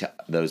went into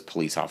those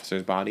police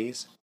officers'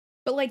 bodies.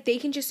 But, like, they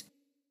can just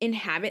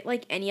inhabit,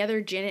 like, any other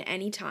Jin at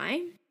any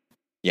time?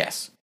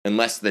 Yes.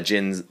 Unless the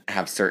Jins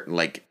have certain,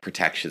 like,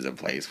 protections in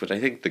place, which I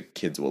think the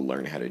kids will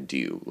learn how to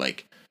do.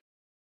 Like,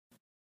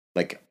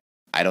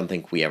 I don't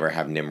think we ever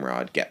have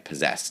Nimrod get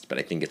possessed, but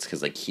I think it's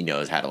because, like, he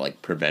knows how to,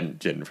 like, prevent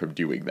Jin from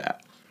doing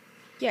that.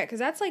 Yeah, because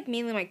that's, like,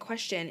 mainly my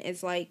question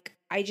is, like,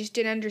 I just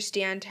didn't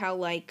understand how,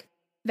 like,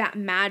 that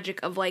magic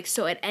of, like,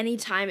 so at any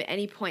time, at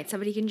any point,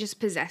 somebody can just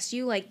possess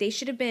you. Like, they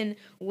should have been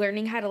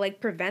learning how to,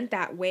 like, prevent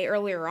that way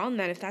earlier on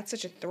then if that's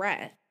such a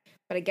threat.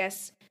 But I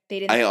guess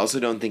they didn't. I also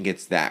don't think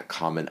it's that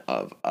common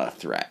of a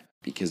threat,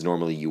 because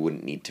normally you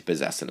wouldn't need to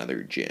possess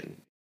another Jin.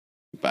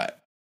 But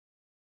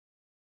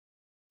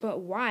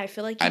why? I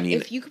feel like I mean,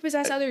 if you could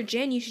possess other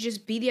Jin, you should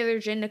just be the other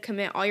Jin to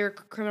commit all your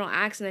criminal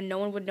acts, and then no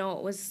one would know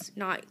it was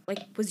not, like,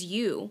 was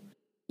you,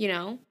 you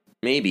know?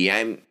 maybe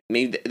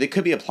there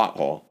could be a plot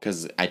hole,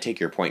 because I take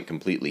your point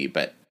completely,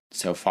 but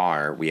so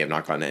far we have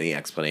not gotten any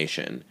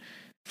explanation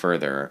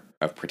further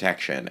of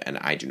protection, and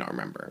I do not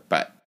remember.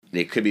 But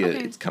it could be that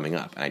it's coming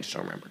up, and I just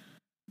don't remember.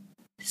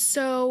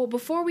 So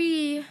before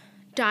we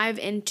dive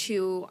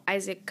into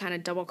Isaac kind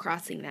of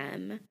double-crossing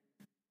them,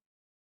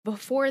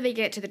 before they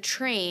get to the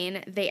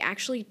train, they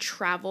actually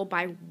travel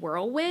by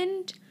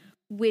whirlwind,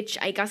 which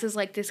I guess is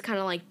like this kind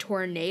of like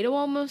tornado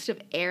almost of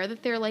air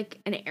that they're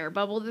like an air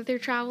bubble that they're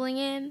traveling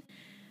in,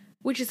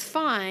 which is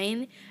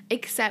fine,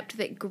 except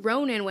that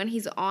Gronin, when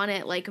he's on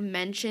it, like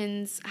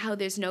mentions how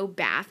there's no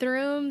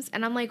bathrooms.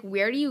 And I'm like,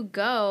 where do you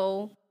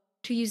go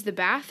to use the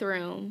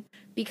bathroom?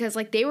 Because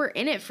like they were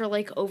in it for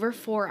like over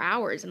 4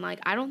 hours. And like,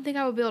 I don't think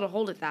I would be able to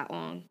hold it that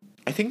long.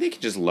 I think they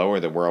could just lower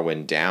the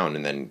whirlwind down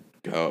and then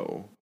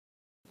go.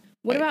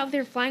 What about if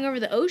they're flying over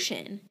the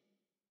ocean?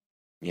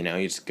 You know,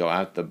 you just go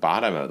out the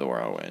bottom of the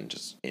whirlwind,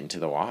 just into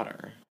the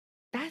water.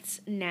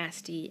 That's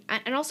nasty.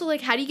 And also, like,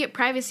 how do you get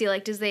privacy?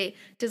 Like, does a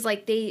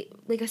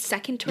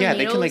second tornado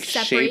they can, like,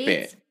 separate? shape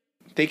it.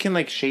 They can,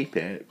 like, shape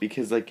it,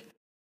 because, like,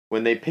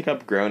 when they pick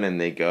up Gronin,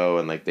 they go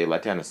and, like, they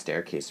let down a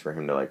staircase for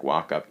him to, like,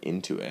 walk up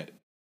into it.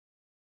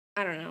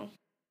 I don't know.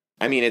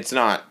 I mean, it's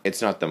not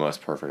the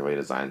most perfectly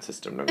designed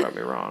system, don't get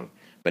me wrong.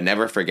 But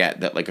never forget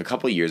that, like, a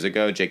couple years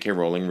ago, J.K.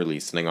 Rowling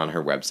released something on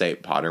her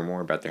website,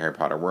 Pottermore, about the Harry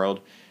Potter world,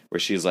 where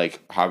she's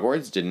like,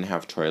 Hogwarts didn't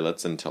have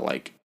toilets until,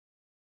 like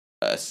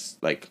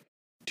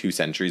 2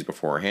 centuries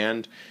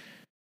beforehand,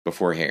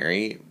 before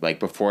Harry. Like,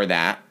 before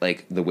that,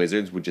 like, the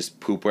wizards would just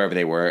poop wherever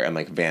they were and,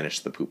 like, vanish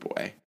the poop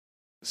away.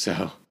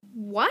 So...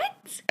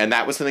 What? And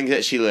that was something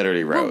that she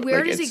literally wrote. But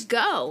where like, does it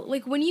go?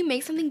 Like, when you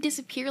make something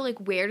disappear,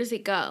 like, where does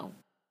it go?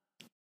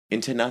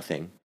 Into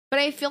nothing. But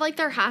I feel like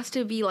there has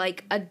to be,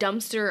 like, a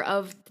dumpster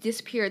of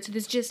disappeared, so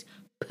there's just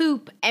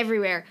poop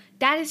everywhere.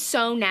 That is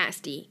so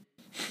nasty.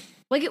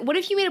 Like, what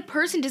if you made a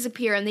person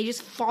disappear and they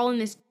just fall in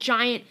this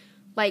giant,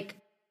 like,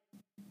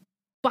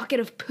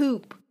 bucket of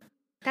poop?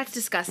 That's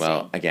disgusting.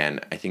 Well, again,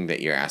 I think that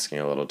you're asking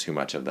a little too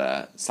much of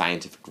the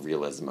scientific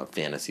realism of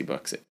fantasy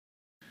books.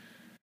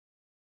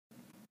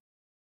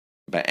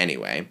 But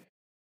anyway,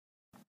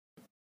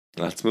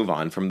 let's move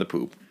on from the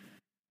poop.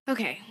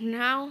 Okay,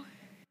 now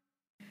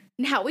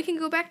Now we can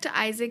go back to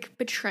Isaac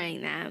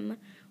betraying them,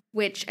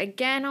 which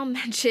again I'll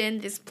mention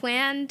this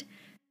planned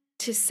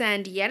to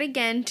send yet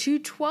again 2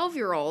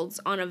 12-year-olds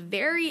on a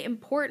very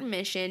important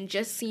mission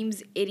just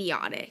seems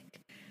idiotic.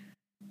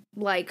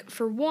 Like,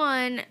 for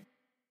one,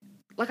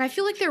 like, I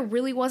feel like there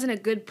really wasn't a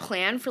good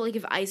plan for, like,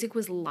 if Isaac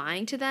was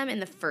lying to them in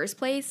the first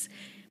place,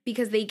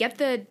 because they get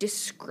the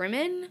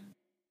discrimin,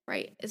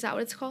 right? Is that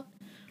what it's called?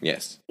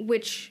 Yes.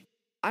 Which,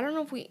 I don't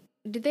know if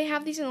did they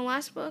have these in the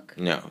last book?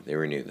 No, they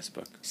were new this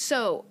book.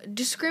 So,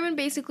 discrimin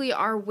basically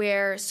are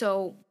where,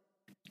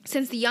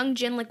 since the young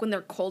Jinn, like, when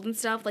they're cold and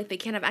stuff, like, they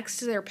can't have access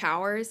to their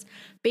powers,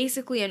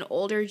 basically an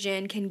older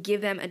Jinn can give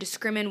them a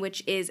discrimin,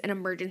 which is an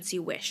emergency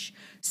wish.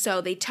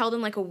 So they tell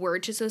them, like, a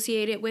word to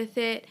associate it with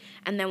it,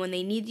 and then when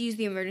they need to use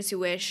the emergency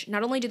wish,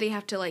 not only do they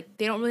have to, like,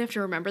 they don't really have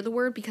to remember the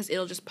word because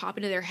it'll just pop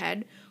into their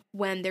head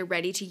when they're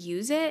ready to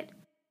use it,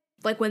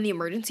 like, when the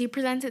emergency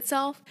presents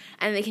itself,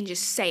 and they can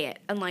just say it,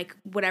 and, like,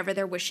 whatever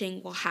they're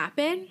wishing will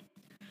happen.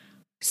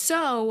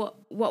 So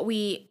what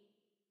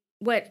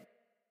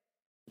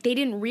they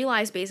didn't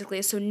realize,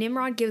 basically, so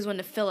Nimrod gives one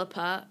to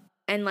Philippa,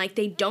 and, like,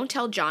 they don't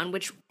tell John,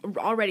 which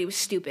already was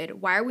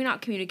stupid. Why are we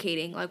not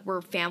communicating? Like,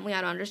 we're family.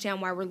 I don't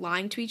understand why we're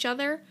lying to each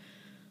other.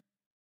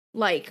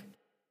 Like,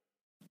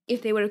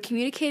 if they would have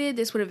communicated,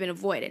 this would have been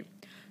avoided.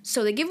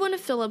 So they give one to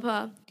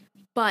Philippa,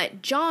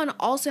 but John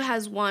also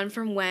has one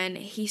from when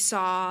he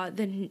saw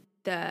the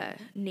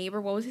neighbor.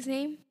 What was his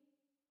name?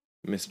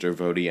 Mr.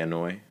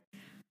 Vodianoy.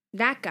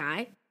 That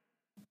guy.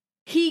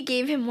 He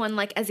gave him one,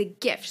 like, as a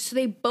gift. So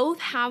they both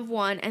have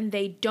one, and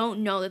they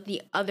don't know that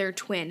the other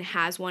twin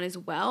has one as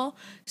well.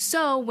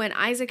 So when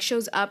Isaac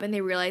shows up and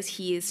they realize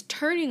he is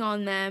turning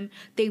on them,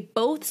 they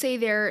both say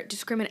their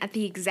discrimin at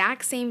the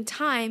exact same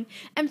time.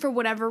 And for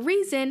whatever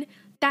reason,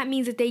 that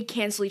means that they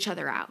cancel each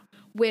other out,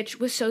 which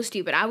was so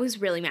stupid. I was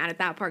really mad at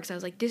that part because I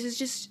was like, this is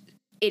just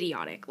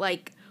idiotic.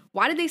 Like,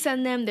 why did they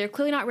send them? They're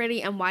clearly not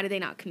ready, and why did they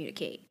not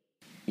communicate?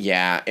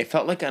 Yeah, it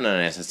felt like an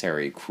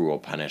unnecessary, cruel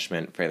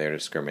punishment for their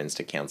discriminants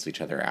to cancel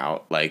each other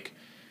out. Like,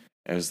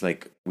 it was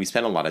like, we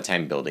spent a lot of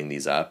time building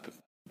these up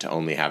to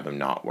only have them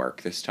not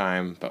work this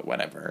time, but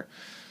whatever.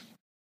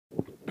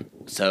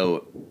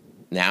 So,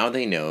 now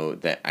they know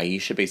that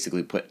Aisha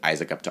basically put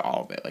Isaac up to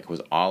all of it. Like, it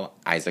was all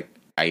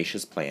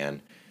Aisha's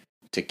plan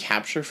to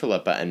capture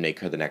Philippa and make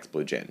her the next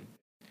Blue Djinn.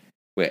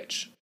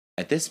 Which,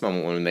 at this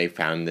moment, when they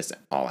found this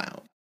all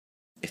out,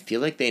 I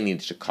feel like they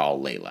needed to call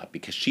Layla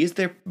because she's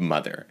their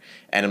mother.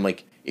 And I'm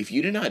like, if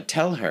you do not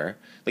tell her,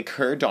 like,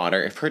 her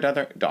daughter, if her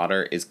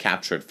daughter is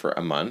captured for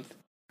a month,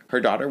 her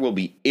daughter will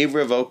be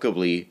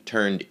irrevocably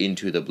turned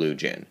into the Blue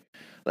Djinn.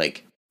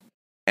 Like,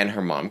 and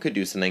her mom could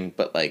do something,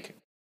 but, like,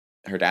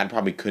 her dad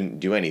probably couldn't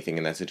do anything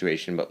in that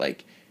situation, but,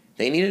 like,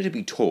 they needed to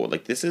be told,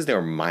 like, this is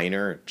their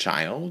minor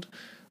child.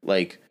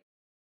 Like,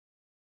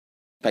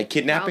 by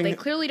kidnapping... Well, they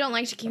clearly don't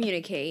like to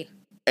communicate.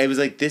 It was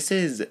like, this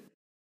is...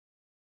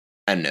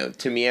 I don't know.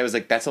 To me, I was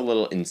like, that's a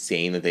little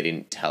insane that they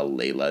didn't tell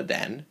Layla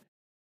then.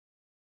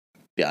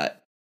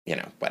 But, you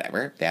know,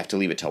 whatever. They have to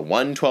leave it to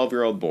one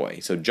 12-year-old boy.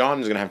 So John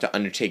is going to have to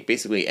undertake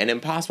basically an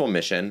impossible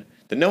mission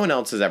that no one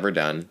else has ever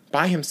done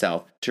by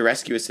himself to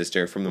rescue his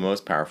sister from the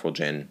most powerful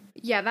Jinn.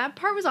 Yeah, that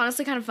part was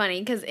honestly kind of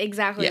funny because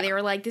they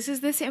were like, this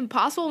is this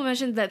impossible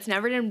mission that's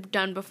never been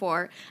done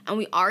before. And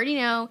we already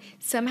know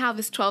somehow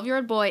this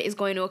 12-year-old boy is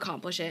going to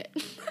accomplish it.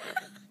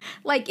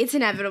 Like, it's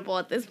inevitable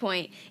at this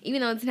point.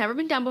 Even though it's never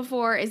been done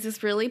before, is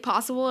this really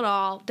possible at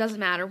all? Doesn't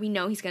matter. We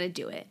know he's going to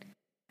do it.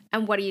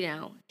 And what do you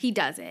know? He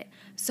does it.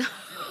 So.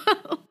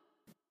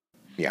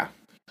 Yeah.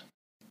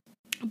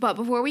 But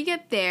before we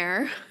get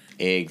there.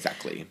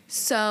 Exactly.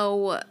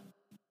 So,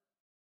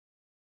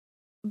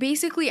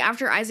 basically,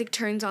 after Isaac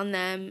turns on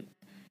them,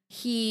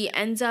 he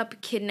ends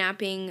up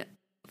kidnapping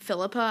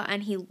Philippa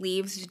and he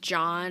leaves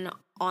John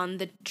on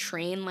the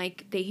train.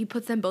 Like, he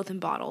puts them both in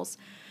bottles.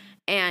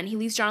 And he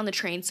leaves John on the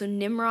train. So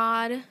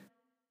Nimrod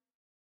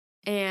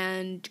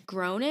and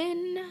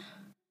Gronin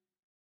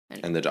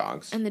and the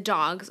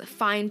dogs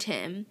find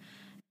him.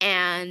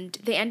 And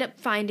they end up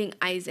finding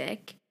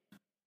Isaac.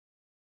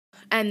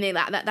 And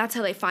that's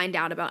how they find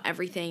out about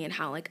everything and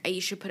how, like,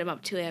 Aisha put him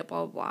up to it,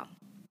 blah, blah, blah.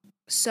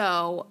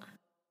 So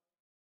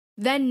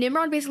then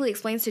Nimrod basically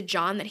explains to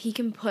John that he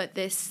can put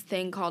this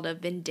thing called a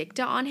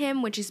Vindicta on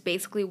him, which is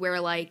basically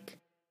where, like,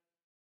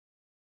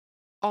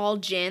 all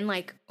Jinn,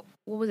 like...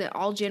 What was it?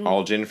 All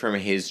Jinn from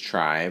his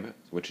tribe,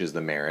 which is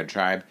the Marad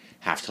tribe,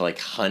 have to, like,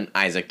 hunt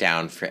Isaac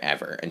down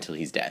forever until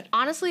he's dead.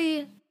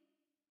 Honestly,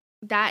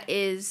 that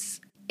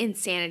is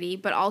insanity,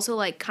 but also,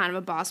 like, kind of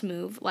a boss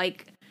move.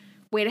 Like,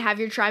 way to have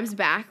your tribes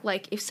back.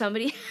 Like, if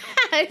somebody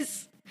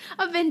has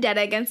a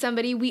vendetta against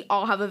somebody, we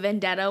all have a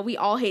vendetta. We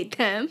all hate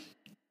them.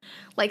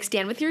 Like,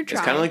 stand with your tribe.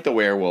 It's kind of like the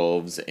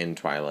werewolves in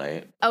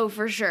Twilight. Oh,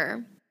 for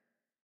sure.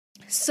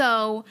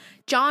 So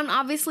John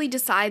obviously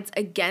decides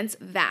against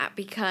that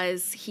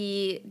because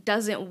he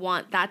doesn't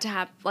want that to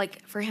happen,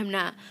 like, for him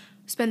to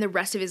spend the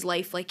rest of his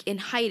life, like, in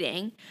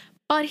hiding.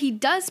 But he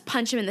does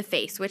punch him in the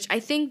face, which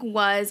I think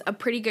was a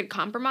pretty good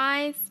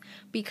compromise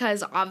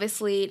because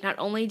obviously not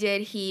only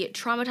did he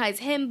traumatize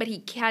him, but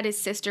he had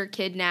his sister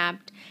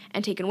kidnapped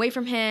and taken away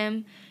from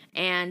him.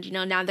 And, you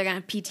know, now they're going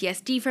to have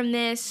PTSD from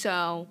this.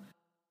 So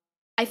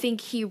I think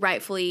he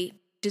rightfully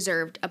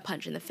deserved a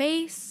punch in the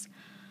face.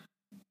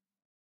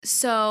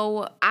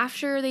 So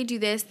after they do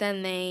this,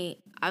 then they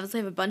obviously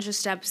have a bunch of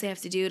steps they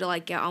have to do to,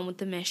 like, get on with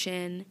the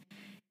mission.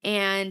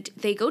 And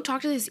they go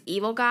talk to this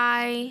evil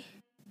guy.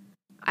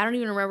 I don't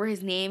even remember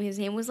his name. His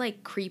name was,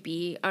 like,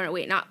 Creepy. Oh, no,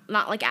 wait, not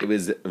like... It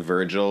was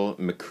Virgil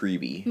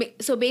McCreepy.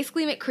 So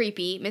basically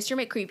McCreepy,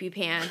 Mr. McCreepy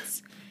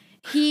Pants,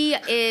 he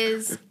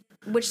is...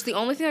 Which the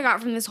only thing I got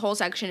from this whole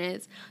section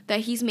is that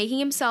he's making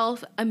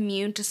himself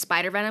immune to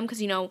spider venom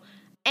because, you know,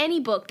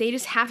 any book, they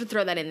just have to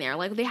throw that in there.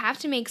 Like, they have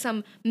to make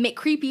some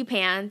McCreepy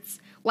Pants,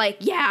 like,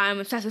 yeah, I'm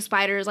obsessed with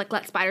spiders, like,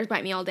 let spiders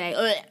bite me all day.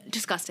 Ugh,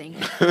 disgusting.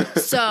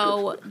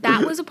 So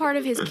that was a part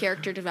of his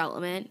character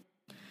development.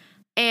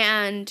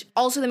 And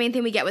also the main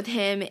thing we get with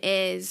him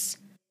is,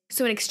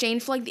 so in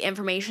exchange for, like, the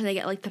information, they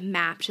get, like, the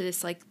map to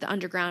this, like, the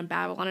underground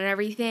Babylon and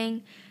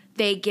everything.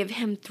 They give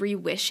him 3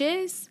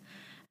 wishes,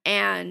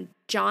 and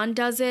John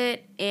does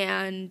it,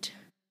 and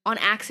on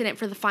accident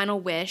for the final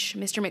wish,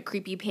 Mr.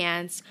 McCreepy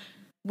Pants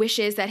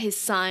wishes that his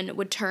son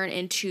would turn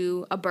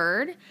into a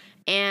bird.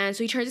 And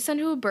so he turns his son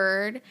into a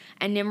bird,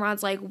 and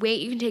Nimrod's like,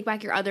 wait, you can take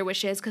back your other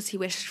wishes, because he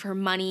wished for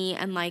money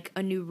and, like,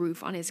 a new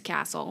roof on his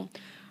castle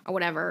or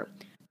whatever.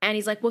 And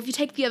he's like, well, if you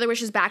take the other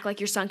wishes back, like,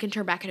 your son can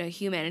turn back into a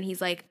human. And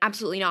he's like,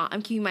 absolutely not.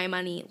 I'm keeping my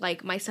money.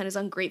 Like, my son is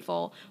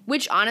ungrateful.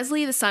 Which,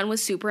 honestly, the son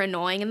was super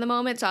annoying in the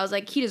moment. So I was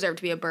like, he deserved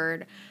to be a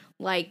bird.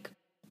 Like,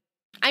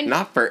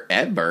 Not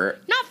forever.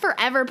 Not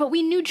forever, but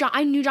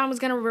I knew John was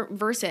going to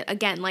reverse it.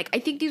 Again, like, I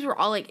think these were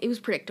all, like, it was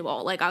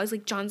predictable. Like, I was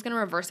like, John's going to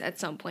reverse it at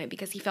some point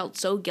because he felt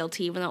so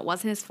guilty even though it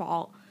wasn't his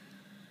fault.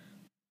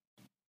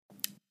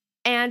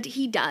 And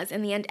he does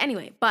in the end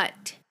anyway.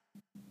 But,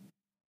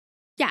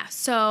 yeah,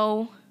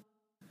 so...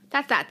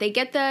 that's that. They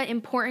get the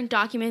important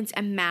documents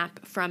and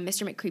map from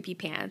Mr. McCreepy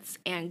Pants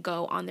and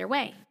go on their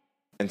way.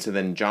 And so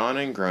then John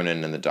and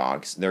Gronin and the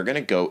dogs, they're going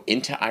to go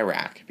into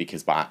Iraq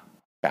because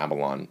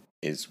Babylon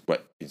is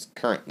what is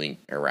currently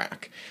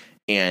Iraq.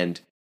 And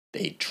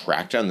they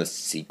track down the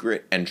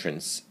secret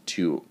entrance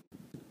to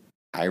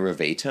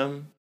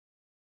Iravatum,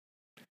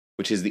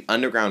 which is the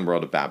underground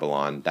world of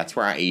Babylon. That's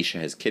where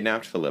Aisha has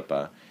kidnapped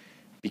Philippa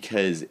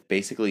because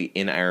basically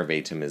in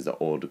Iravatum is the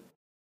old,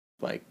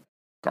 like,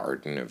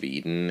 Garden of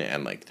Eden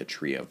and, like, the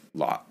Tree of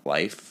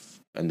Life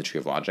and the Tree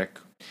of Logic.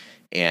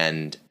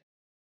 And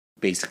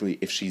basically,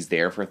 if she's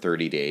there for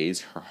 30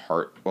 days, her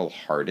heart will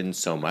harden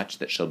so much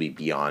that she'll be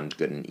beyond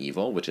good and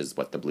evil, which is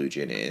what the Blue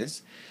Djinn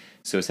is.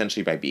 So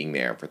essentially, by being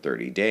there for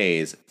 30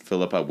 days,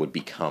 Philippa would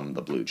become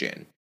the Blue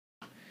Djinn.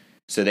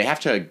 So they have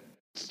to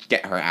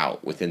get her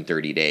out within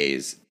 30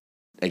 days.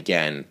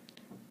 Again,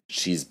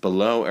 she's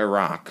below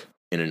Iraq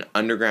in an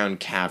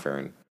underground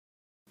cavern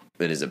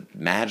that is a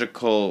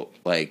magical,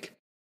 like,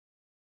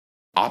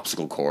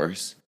 obstacle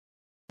course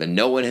that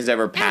no one has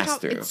ever passed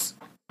through.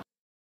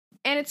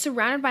 And it's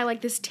surrounded by,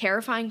 like, this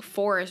terrifying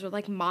forest with,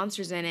 like,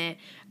 monsters in it.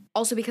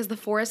 Also because the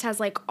forest has,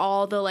 like,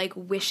 all the, like,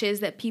 wishes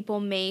that people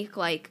make,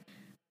 like,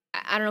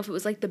 I don't know if it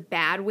was, like, the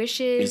bad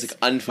wishes. It's,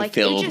 like,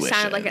 unfulfilled wishes. It just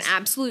sounded like an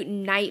absolute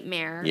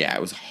nightmare. Yeah,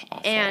 it was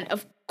awful. And,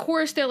 of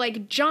course, they're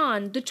like,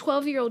 John, the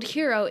 12-year-old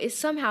hero, is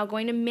somehow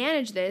going to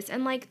manage this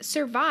and, like,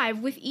 survive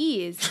with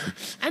ease.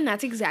 And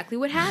that's exactly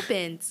what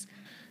happens.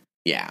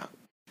 Yeah.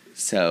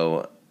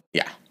 So...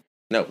 yeah,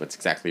 no, that's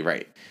exactly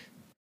right.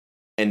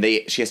 And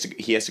he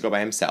has to go by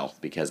himself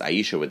because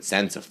Aisha would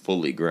sense a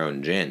fully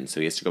grown Jinn,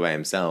 so he has to go by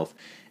himself.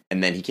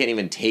 And then he can't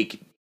even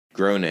take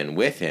Gronin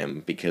with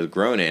him because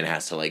Gronin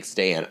has to, like,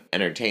 stay and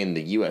entertain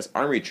the U.S.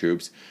 Army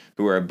troops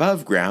who are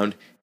above ground,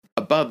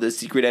 above the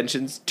secret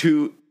entrance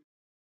to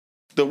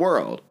the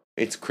world.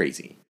 It's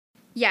crazy.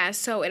 Yeah,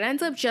 so it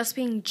ends up just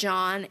being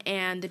John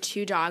and the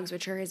 2 dogs,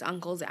 which are his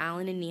uncles,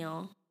 Alan and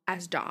Neil,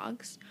 as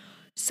dogs.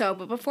 So,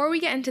 but before we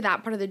get into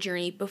that part of the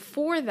journey,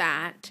 before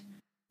that,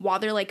 while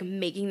they're, like,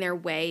 making their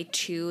way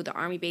to the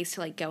army base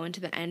to, like, go into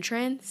the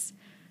entrance,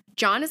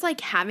 John is, like,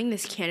 having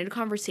this candid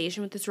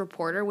conversation with this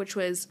reporter, which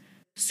was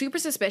super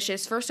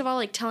suspicious. First of all,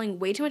 like, telling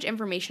way too much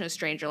information to a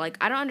stranger. Like,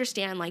 I don't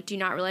understand. Like, do you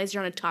not realize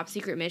you're on a top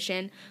secret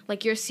mission?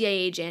 Like, you're a CIA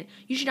agent.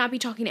 You should not be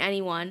talking to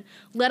anyone,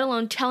 let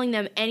alone telling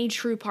them any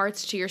true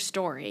parts to your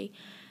story.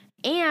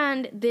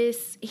 And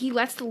he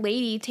lets the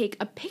lady take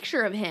a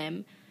picture of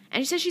him.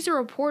 And she says she's a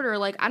reporter.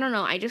 Like, I don't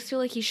know. I just feel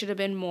like he should have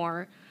been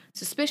more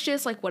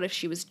suspicious. Like, what if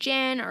she was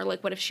Jinn? Or,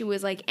 like, what if she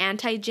was, like,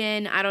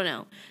 anti-Jinn? I don't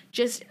know.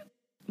 Just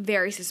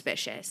very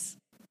suspicious.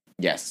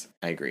 Yes,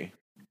 I agree.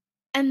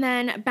 And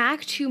then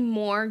back to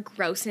more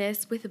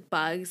grossness with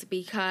bugs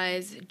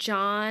because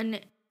John,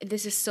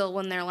 this is still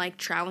when they're, like,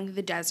 traveling through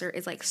the desert,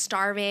 is, like,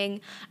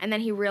 starving. And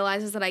then he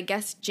realizes that I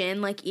guess Jinn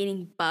like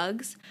eating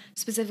bugs,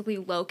 specifically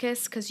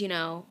locusts, because, you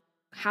know,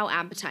 how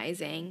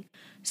appetizing.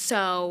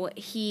 So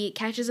he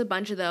catches a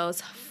bunch of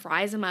those,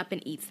 fries them up,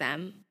 and eats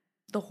them.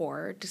 The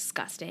horror.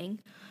 Disgusting.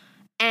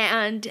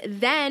 And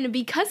then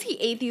because he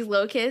ate these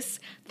locust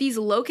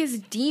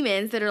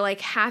demons that are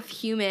like half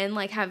human,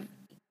 like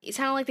it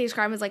sounded like they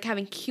describe them as like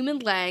having human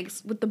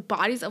legs with the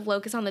bodies of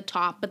locusts on the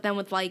top, but then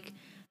with like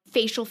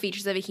facial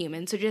features of a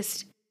human. So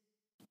just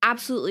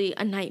absolutely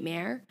a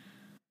nightmare.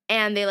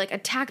 And they like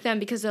attack them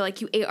because they're like,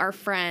 you ate our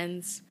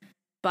friends,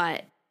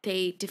 but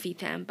they defeat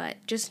them, but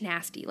just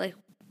nasty. Like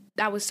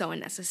that was so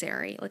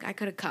unnecessary. Like I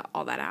could have cut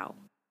all that out.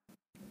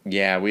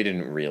 Yeah, we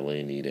didn't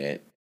really need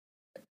it.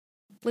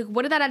 Like,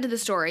 what did that add to the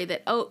story?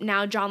 That, oh,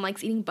 now John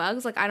likes eating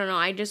bugs? Like, I don't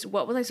know.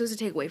 What was I supposed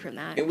to take away from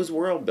that? It was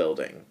world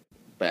building,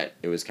 but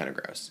it was kind of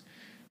gross.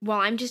 Well,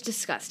 I'm just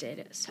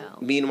disgusted, so.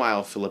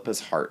 Meanwhile, Philippa's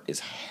heart is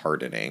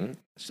hardening,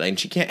 and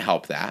she can't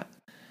help that.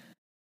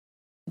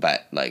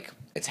 But, like,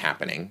 it's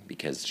happening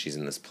because she's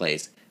in this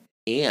place.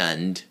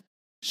 And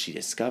she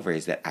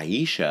discovers that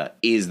Aisha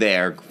is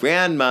their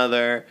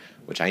grandmother,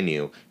 which I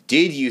knew.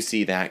 Did you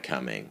see that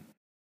coming?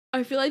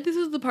 I feel like this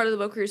is the part of the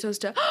book where you're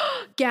supposed to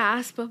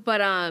gasp, but,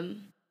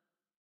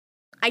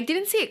 I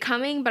didn't see it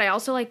coming, but I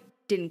also, like,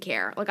 didn't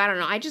care. Like, I don't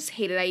know. I just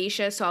hated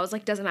Aisha, so I was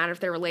like, doesn't matter if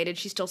they're related.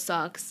 She still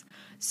sucks.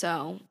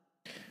 So.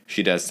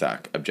 She does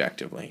suck,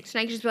 objectively. So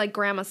now I can just be like,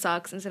 Grandma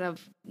sucks instead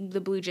of the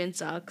Blue Djinn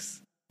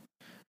sucks.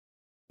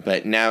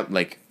 But now,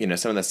 like, you know,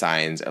 some of the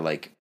signs are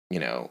like,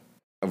 you know,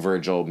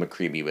 Virgil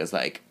McCreeby was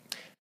like,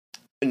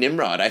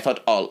 Nimrod, I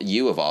thought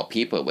you of all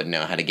people would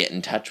know how to get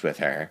in touch with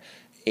her.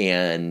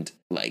 And,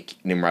 like,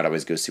 Nimrod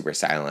always goes super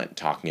silent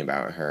talking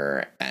about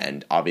her.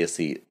 And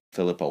obviously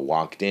Philippa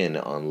walked in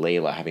on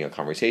Layla having a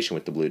conversation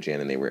with the Blue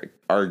Djinn and they were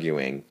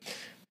arguing.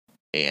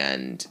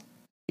 And,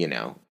 you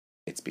know,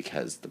 it's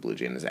because the Blue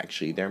Djinn is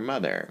actually their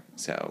mother.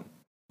 So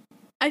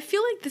I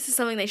feel like this is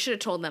something they should have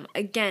told them.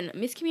 Again,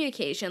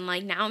 miscommunication.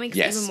 Like, now it makes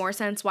even more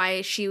sense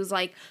why she was,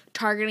 like,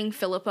 targeting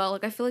Philippa.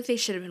 Like, I feel like they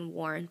should have been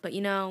warned. But,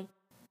 you know.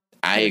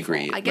 I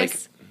agree. I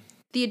guess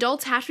the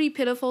adults have to be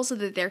pitiful so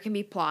that there can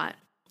be plot.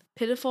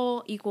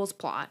 Pitiful equals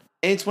plot.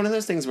 And it's one of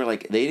those things where,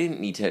 like, they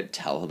didn't need to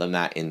tell them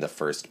that in the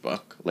first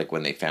book. Like,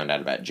 when they found out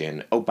about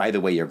Jinn. Oh, by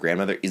the way, your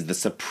grandmother is the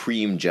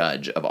supreme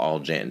judge of all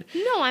Jinn.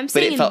 No, I'm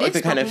saying in this like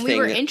the kind book, of when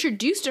thing we were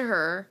introduced to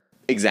her.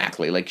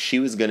 Exactly. Like, she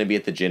was going to be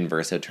at the Jinn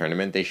Versa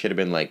tournament. They should have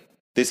been like,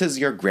 this is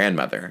your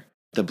grandmother,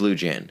 the Blue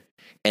Djinn.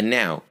 And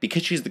now,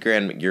 because she's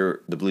the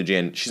Blue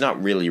Djinn, she's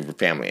not really your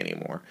family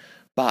anymore.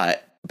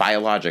 But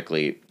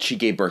biologically, she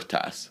gave birth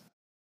to us.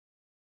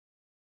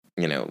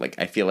 You know, like,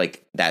 I feel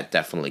like that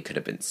definitely could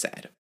have been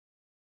said.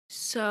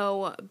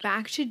 So,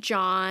 back to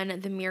John,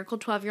 the miracle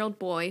 12-year-old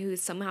boy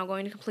who's somehow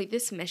going to complete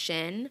this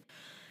mission.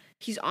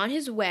 He's on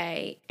his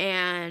way,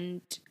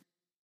 and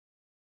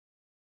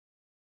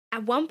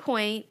at one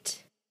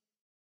point,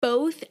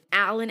 both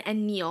Alan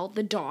and Neil,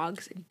 the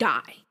dogs,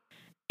 die.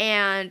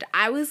 And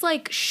I was,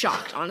 like,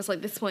 shocked, honestly,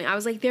 at this point. I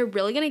was like, they're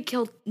really going to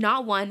kill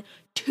not one,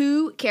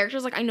 two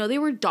characters. Like, I know they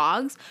were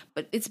dogs,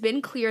 but it's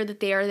been clear that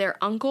they are their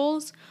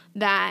uncles,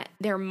 that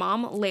their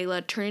mom,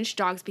 Layla, turned into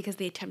dogs because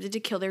they attempted to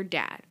kill their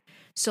dad.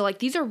 So, like,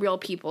 these are real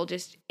people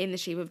just in the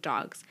shape of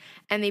dogs.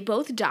 And they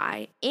both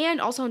die.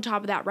 And also on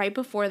top of that, right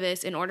before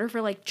this, in order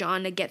for, like,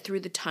 John to get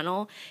through the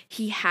tunnel,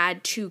 he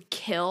had to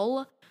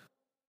kill,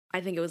 I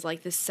think it was,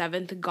 like, the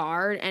 7th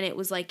guard. And it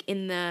was, like,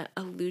 in the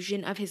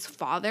illusion of his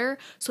father.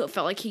 So it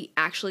felt like he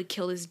actually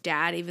killed his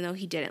dad, even though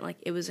he didn't. Like,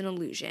 it was an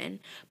illusion.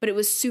 But it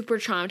was super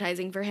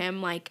traumatizing for him.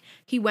 Like,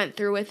 he went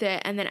through with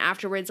it. And then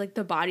afterwards, like,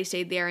 the body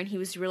stayed there. And he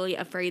was really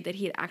afraid that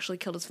he had actually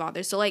killed his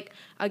father. So, like,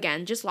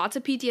 again, just lots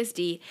of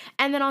PTSD.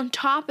 And then on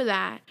top of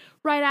that,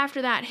 right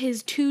after that,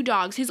 his 2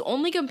 dogs, his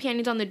only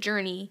companions on the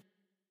journey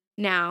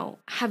now,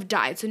 have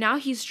died. So now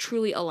he's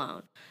truly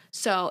alone.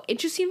 So it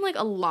just seemed like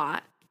a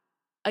lot.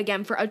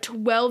 Again, for a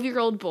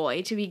 12-year-old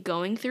boy to be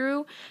going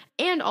through.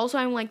 And also,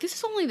 I'm like, this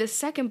is only the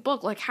 2nd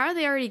book. Like, how are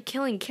they already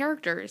killing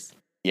characters?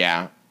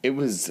 Yeah,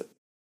 it's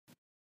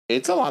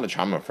a lot of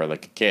trauma for,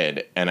 like, a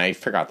kid. And I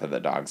forgot that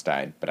the dogs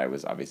died, but I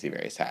was obviously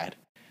very sad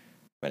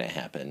when it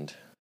happened.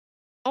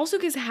 Also,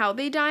 because how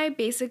they die,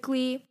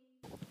 basically,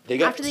 they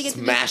got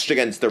smashed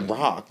against the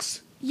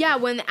rocks. Yeah,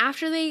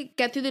 after they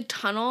get through the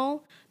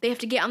tunnel, they have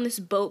to get on this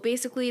boat,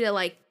 basically, to,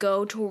 like,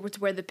 go towards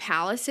where the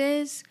palace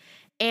is.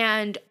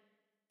 And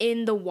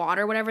in the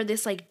water, whatever,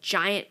 this, like,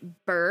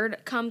 giant bird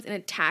comes and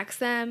attacks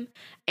them,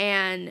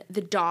 and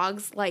the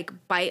dogs, like,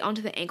 bite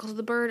onto the ankles of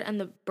the bird, and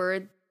the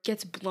bird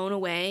gets blown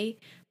away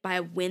by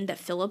a wind that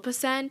Philippa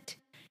sent,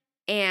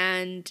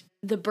 and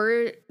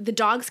the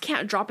dogs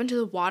can't drop into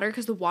the water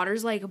because the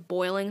water's, like,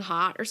 boiling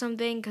hot or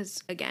something,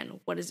 because,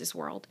 again, what is this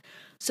world?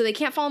 So they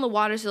can't fall in the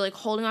water, so they're, like,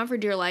 holding on for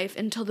dear life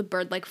until the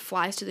bird, like,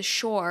 flies to the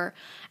shore,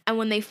 and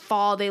when they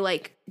fall, they,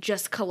 like,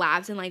 just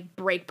collapse and, like,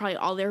 break probably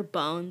all their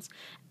bones.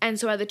 And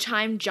so by the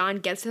time John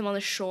gets them on the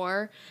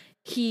shore,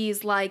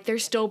 he's like, they're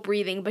still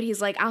breathing, but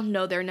he's like, I'll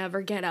know they'll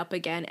never get up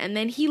again. And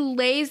then he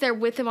lays there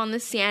with them on the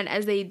sand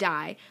as they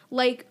die.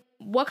 Like,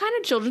 what kind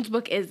of children's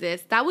book is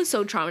this? That was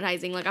so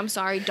traumatizing. Like, I'm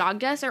sorry, dog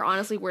deaths are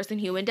honestly worse than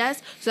human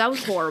deaths, so that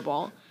was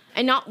horrible.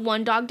 And not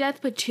 1 dog death,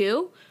 but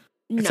 2?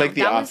 It's like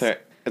the author,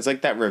 it's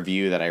like that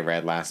review that I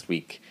read last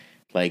week.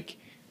 Like,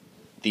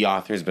 the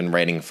author's been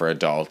writing for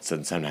adults,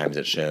 and sometimes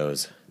it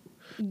shows.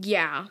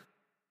 Yeah.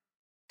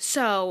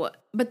 So,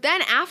 but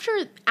then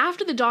after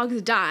the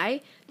dogs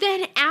die,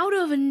 then out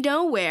of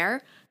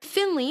nowhere,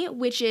 Finley,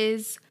 which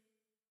is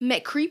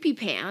McCreepy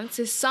Pants,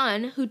 his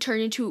son, who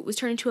was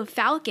turned into a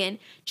falcon,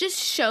 just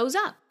shows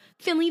up.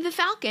 Finley the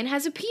Falcon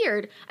has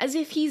appeared as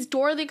if he's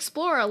Dora the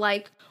Explorer,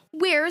 like,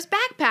 where's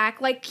backpack?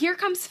 Like, here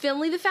comes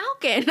Finley the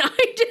Falcon.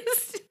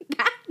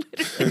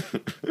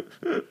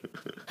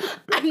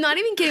 I'm not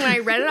even kidding. When I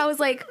read it, I was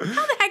like,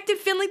 how the heck did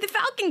Finley the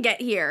Falcon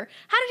get here?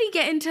 How did he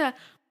get into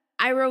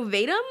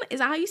Irovatum? Is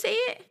that how you say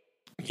it?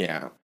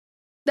 Yeah.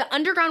 The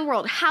underground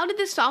world. How did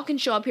this falcon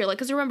show up here? Like,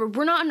 because remember,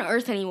 we're not on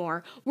Earth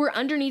anymore. We're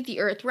underneath the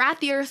Earth. We're at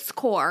the Earth's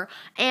core.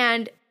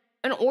 And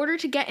in order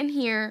to get in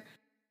here,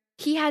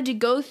 he had to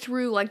go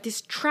through, like,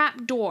 this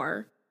trap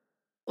door.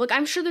 Like,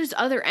 I'm sure there's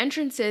other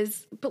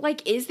entrances, but,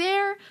 like, is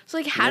there? So,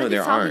 like, how did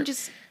the falcon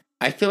just...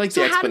 I feel like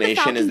the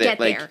explanation is that,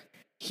 like, there?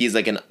 He's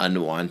like an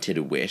unwanted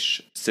wish,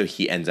 so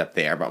he ends up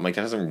there. But I'm like,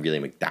 that doesn't really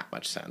make that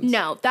much sense.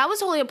 No, that was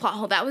totally a plot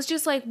hole. That was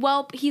just like,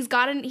 well, he's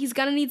gonna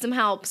need some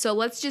help, so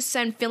let's just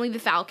send Finley the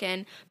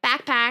Falcon.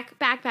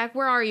 Backpack,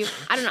 where are you?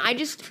 I don't know.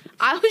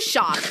 I was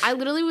shocked. I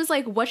literally was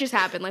like, what just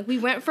happened? Like, we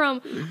went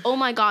from, oh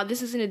my god,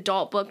 this is an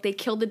adult book, they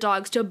killed the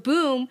dogs, to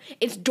boom,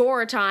 it's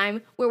Dora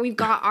time, where we've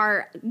got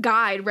our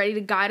guide ready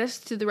to guide us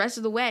to the rest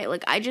of the way.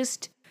 Like,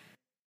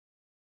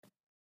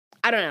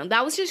 I don't know.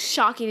 That was just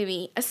shocking to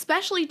me,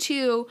 especially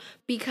too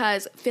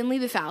because Finley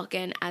the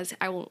Falcon, as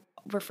I will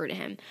refer to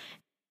him,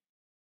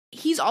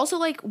 he's also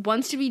like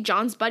wants to be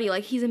John's buddy.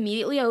 Like, he's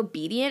immediately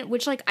obedient,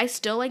 which like I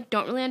still like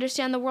don't really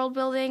understand the world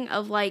building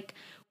of like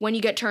when you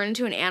get turned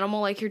into an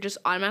animal, like you're just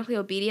automatically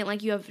obedient,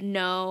 like you have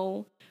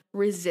no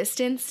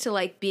resistance to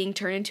like being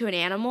turned into an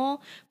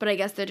animal, but I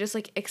guess they're just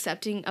like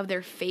accepting of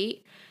their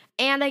fate.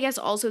 And I guess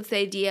also it's the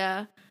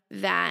idea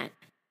that,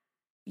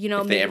 you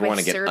know, if they ever want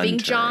to get serving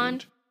unturned.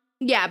 John.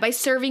 Yeah, by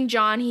serving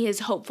John, he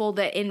is hopeful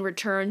that in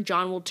return,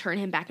 John will turn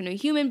him back into a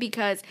human,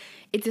 because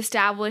it's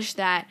established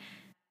that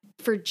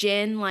for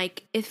Jinn,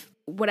 like, if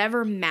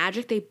whatever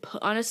magic they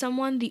put onto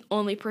someone, the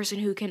only person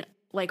who can,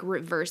 like,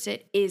 reverse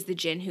it is the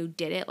Jinn who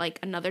did it. Like,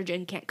 another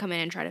Jinn can't come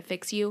in and try to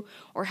fix you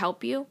or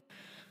help you.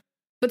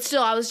 But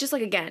still, I was just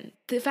like, again,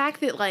 the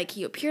fact that, like,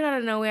 he appeared out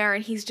of nowhere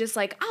and he's just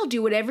like, I'll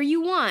do whatever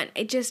you want.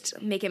 It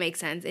just make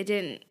sense.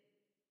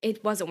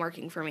 It wasn't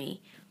working for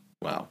me.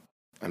 Well,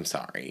 I'm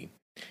sorry.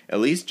 At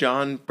least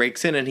John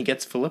breaks in and he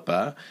gets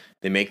Philippa.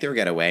 They make their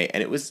getaway,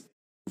 and it was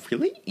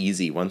really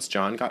easy once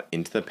John got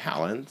into the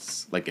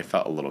palace. Like, it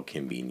felt a little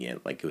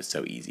convenient. Like, it was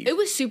so easy. It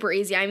was super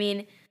easy. I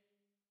mean,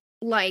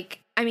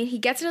 he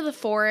gets into the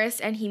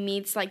forest and he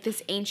meets, like,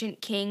 this ancient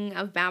king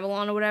of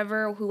Babylon or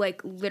whatever who, like,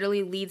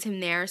 literally leads him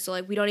there. So,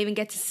 like, we don't even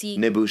get to see...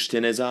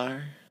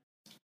 Nebuchadnezzar?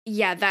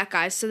 Yeah, that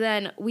guy. So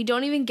then we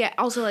don't even get...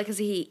 Also, like, because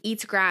he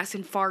eats grass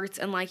and farts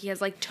and, like, he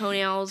has, like,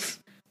 toenails,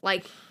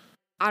 like...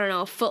 I don't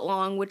know, a foot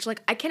long, which,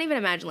 like, I can't even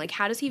imagine. Like,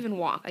 how does he even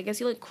walk? I guess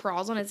he, like,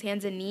 crawls on his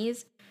hands and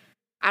knees.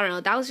 I don't know.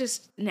 That was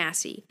just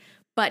nasty.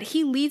 But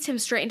he leads him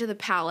straight into the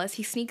palace.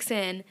 He sneaks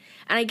in.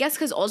 And I guess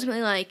because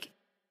ultimately, like,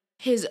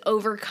 his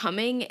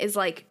overcoming is,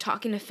 like,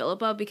 talking to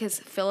Philippa, because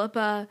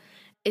Philippa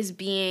is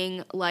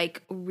being,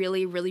 like,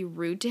 really, really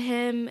rude to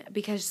him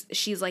because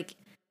she's, like,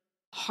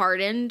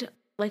 hardened,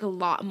 like, a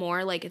lot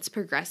more. Like, it's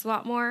progressed a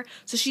lot more.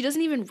 So she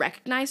doesn't even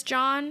recognize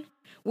John.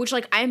 Which,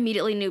 like, I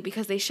immediately knew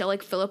because they show,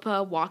 like,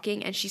 Philippa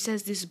walking, and she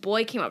says this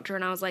boy came up to her,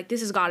 and I was like, this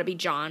has got to be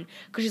John.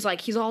 Because she's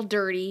like, he's all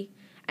dirty,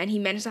 and he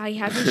mentions how he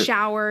hasn't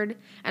showered.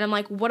 And I'm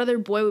like, what other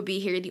boy would be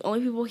here? The only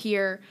people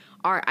here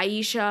are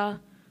Aisha,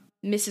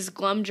 Mrs.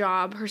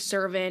 Glumjob, her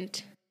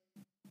servant,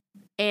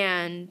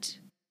 and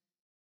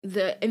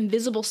the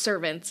invisible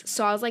servants.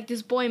 So I was like,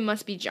 this boy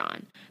must be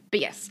John.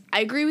 But yes, I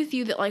agree with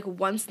you that, like,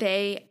 once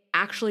they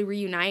actually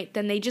reunite,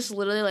 then they just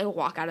literally, like,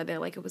 walk out of there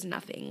like it was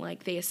nothing.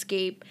 Like, they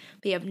escape,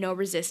 they have no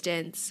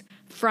resistance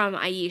from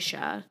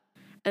Aisha, and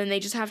then they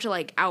just have to,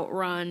 like,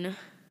 outrun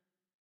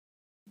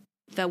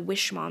the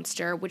wish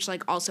monster, which,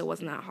 like, also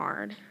wasn't that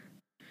hard.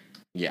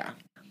 Yeah.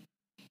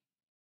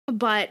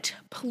 But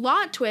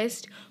plot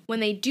twist, when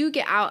they do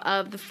get out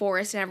of the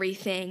forest and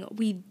everything,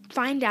 we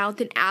find out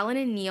that Alan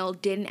and Neil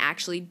didn't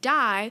actually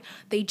die.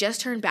 They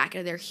just turned back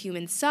into their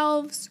human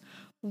selves,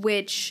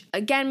 which,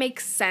 again,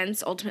 makes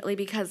sense ultimately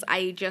because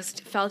I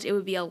just felt it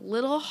would be a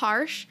little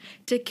harsh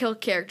to kill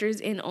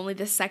characters in only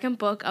the second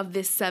book of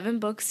this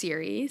 7-book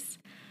series.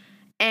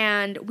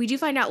 And we do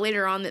find out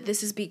later on that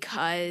this is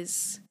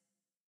because...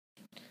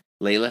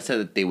 Layla said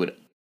that they would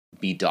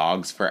be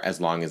dogs for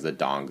as long as the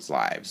dogs'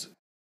 lives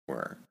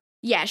were.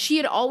 Yeah, she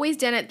had always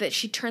done it that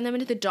she turned them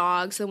into the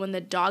dogs, so when the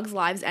dogs'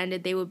 lives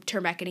ended, they would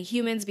turn back into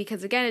humans,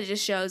 because, again, it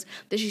just shows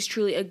that she's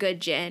truly a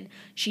good Jinn.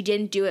 She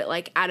didn't do it,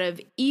 like, out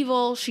of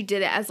evil. She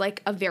did it as,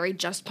 like, a very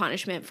just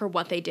punishment for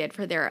what they did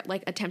for their,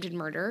 like, attempted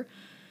murder.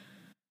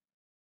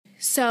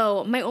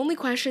 So my only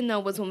question,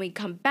 though, was when we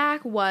come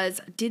back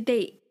was, did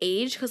they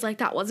age? Because, like,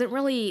 that wasn't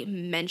really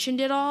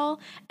mentioned at all.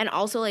 And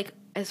also, like,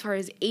 as far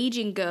as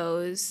aging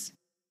goes...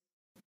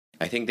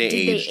 I think they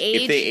aged.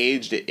 If they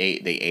aged,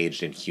 they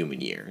aged in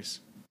human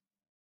years.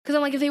 Because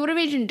I'm like, if they would have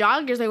aged in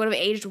dog years, they would have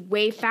aged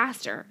way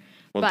faster.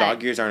 Well,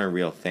 dog years aren't a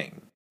real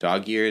thing.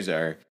 Dog years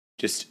are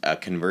just a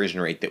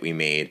conversion rate that we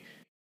made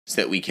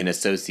so that we can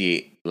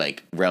associate,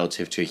 like,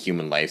 relative to a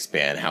human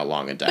lifespan, how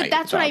long a dog But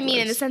that's what I mean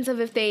lives. in the sense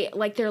of if they,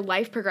 like, their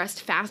life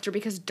progressed faster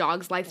because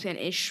dogs' lifespan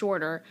is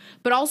shorter.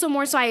 But also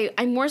more so,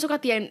 I more so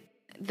got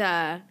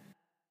the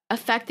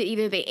effect that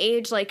either they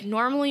aged, like,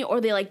 normally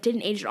or they, like,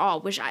 didn't age at all,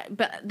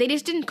 but they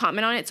just didn't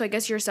comment on it, so I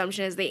guess your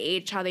assumption is they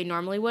aged how they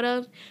normally would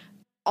have.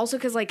 Also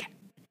because, like,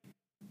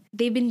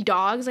 they've been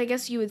dogs, I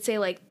guess you would say,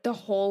 like, the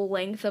whole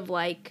length of,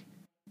 like,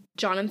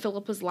 John and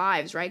Philippa's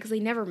lives, right? Because they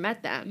never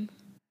met them.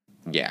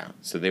 Yeah,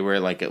 so they were,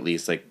 like, at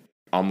least, like,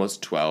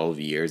 almost 12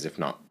 years, if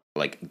not,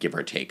 like, give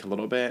or take a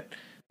little bit,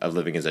 of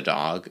living as a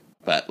dog.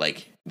 But,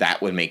 like,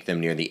 that would make them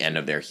near the end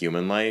of their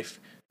human life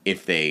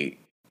if they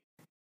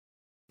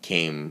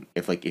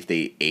if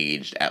they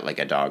aged at, like,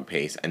 a dog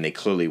pace, and they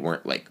clearly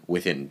weren't, like,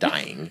 within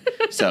dying.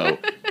 So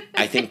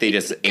I think they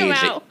just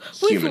aged at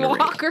human rate.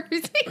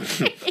 Walkers.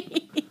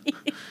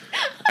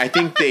 I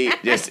think they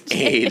just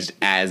aged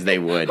as they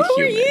would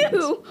Who humans. are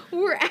you?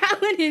 We're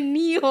Alan and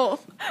Neil.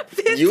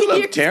 50 You look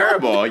years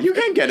terrible. You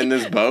can't get in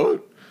this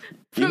boat.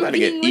 You from gotta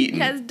being get eaten.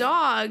 licked as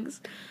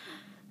dogs.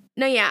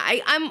 No, yeah,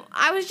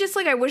 I was just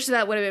like, I wish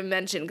that would have been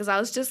mentioned because I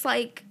was just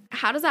like,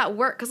 how does that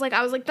work? Because like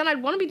I was like, then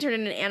I'd want to be turned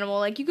into an animal.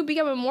 Like you could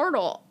become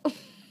immortal.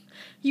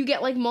 You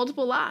get like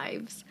multiple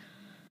lives.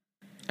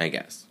 I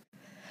guess.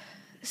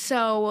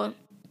 So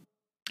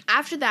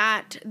after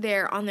that,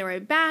 they're on their way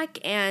back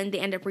and they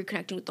end up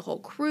reconnecting with the whole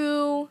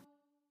crew,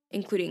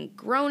 including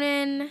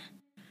Gronin.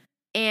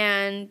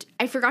 And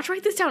I forgot to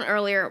write this down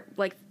earlier,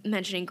 like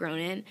mentioning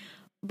Gronin.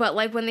 But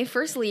like when they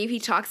first leave, he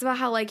talks about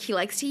how like he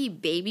likes to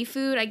eat baby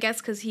food, I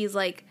guess, because he's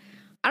like,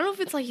 I don't know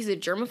if it's like he's a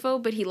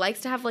germaphobe, but he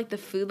likes to have like the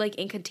food like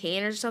in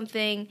containers or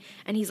something.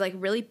 And he's like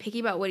really picky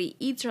about what he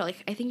eats, or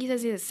like I think he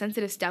says he has a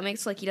sensitive stomach,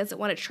 so like he doesn't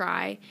want to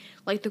try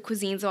like the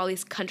cuisines of all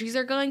these countries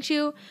they're going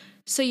to.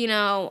 So, you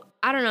know,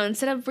 I don't know,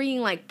 instead of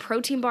bringing like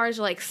protein bars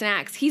or like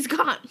snacks, he's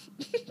got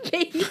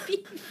baby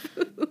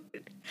food.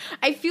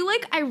 I feel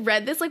like I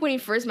read this like when he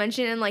first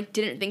mentioned it and like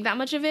didn't think that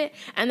much of it.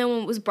 And then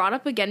when it was brought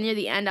up again near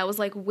the end, I was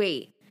like,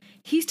 wait,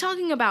 he's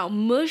talking about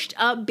mushed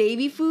up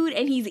baby food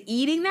and he's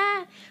eating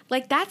that?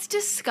 Like that's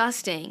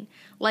disgusting.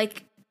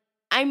 Like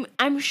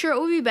I'm sure it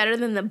would be better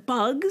than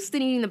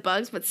eating the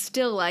bugs, but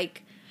still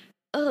like,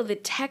 oh, the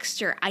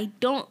texture. I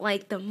don't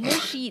like the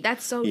mushy.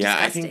 That's so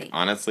disgusting. I think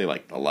honestly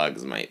like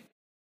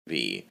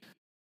the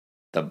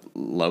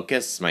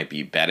locusts might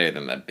be better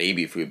than the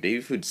baby food. Baby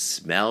food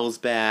smells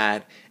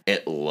bad.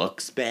 It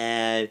looks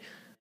bad.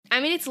 I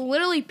mean, it's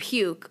literally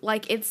puke.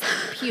 Like, it's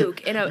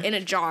puke in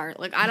a jar.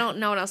 Like, I don't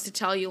know what else to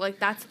tell you. Like,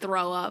 that's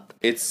throw up.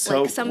 It's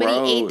so like, somebody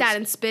gross. ate that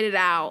and spit it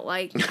out.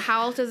 Like,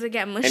 how else does it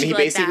get mushy And he like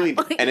basically,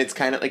 that? and it's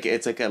kind of like,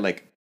 it's like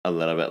a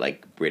little bit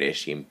like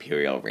British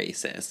imperial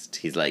racist.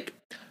 He's like,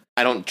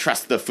 I don't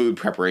trust the food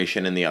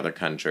preparation in the other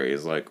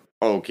countries. Like,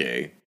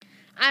 okay.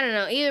 I don't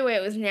know. Either way,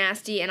 it was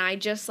nasty, and I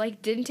just,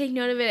 like, didn't take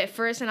note of it at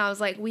first, and I was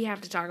like, we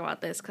have to talk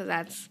about this, because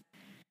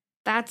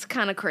that's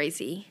kind of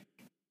crazy.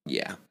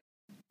 Yeah.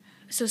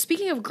 So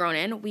speaking of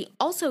Gronin, we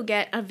also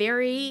get a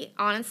very,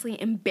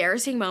 honestly,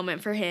 embarrassing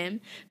moment for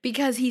him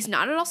because he's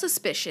not at all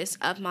suspicious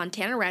of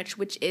Montana Wretch,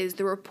 which is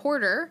the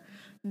reporter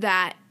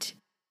that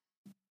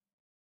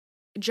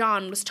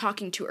John was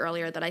talking to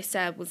earlier that I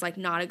said was, like,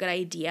 not a good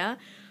idea.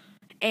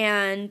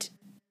 And,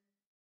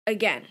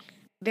 again,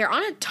 they're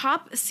on a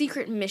top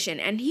secret mission,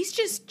 and he's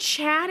just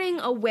chatting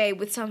away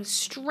with some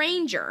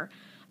stranger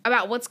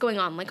about what's going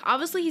on. Like,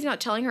 obviously he's not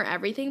telling her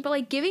everything, but,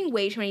 like, giving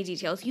way too many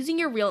details, using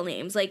your real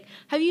names. Like,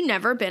 have you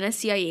never been a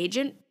CIA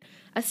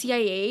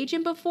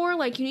agent before?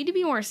 Like, you need to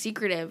be more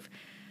secretive.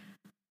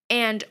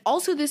 And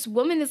also this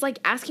woman is, like,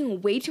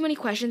 asking way too many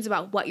questions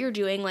about what you're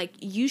doing. Like,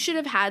 you should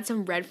have had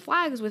some red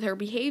flags with her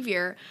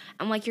behavior.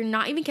 And, like, you're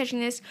not even catching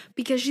this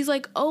because she's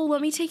like, oh,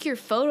 let me take your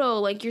photo.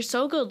 Like, you're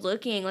so good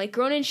looking. Like,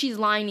 Gronin, she's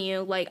lying to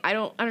you. Like, I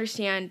don't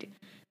understand.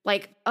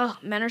 Like, ugh,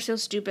 men are so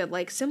stupid.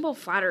 Like, simple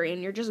flattery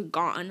and you're just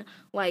gone.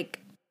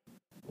 Like...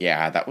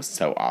 Yeah, that was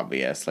so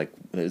obvious. Like,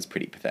 it was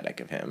pretty pathetic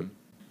of him.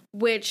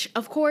 Which,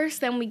 of course,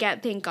 then we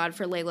get thank God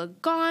for Layla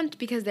Gaunt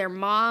because their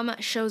mom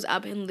shows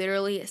up and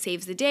literally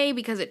saves the day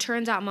because it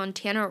turns out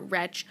Montana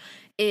Wretch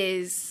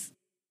is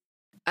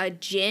a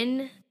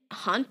djinn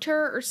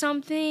hunter or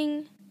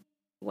something.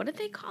 What did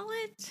they call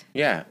it?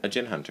 Yeah, a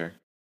djinn hunter.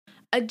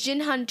 A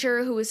djinn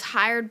hunter who was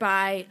hired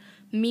by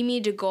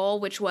Mimi de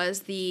Gaulle, which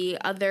was the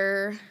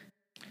other...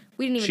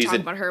 We didn't even talk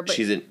about her, but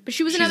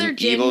she was another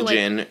djinn. Evil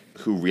djinn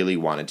who really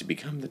wanted to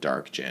become the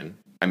dark djinn.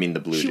 I mean, the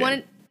blue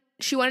djinn.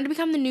 She wanted to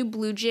become the new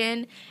blue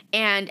djinn,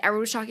 and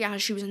everyone was talking about how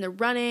she was in the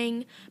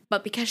running,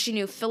 but because she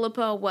knew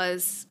Philippa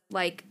was,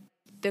 like,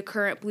 the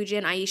current blue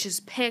djinn, Aisha's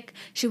pick,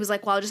 she was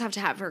like, well, I'll just have to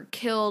have her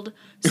killed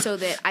so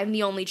that I'm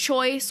the only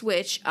choice,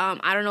 which,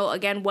 I don't know,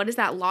 again, what is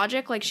that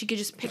logic? Like, she could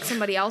just pick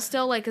somebody else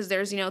still, like, because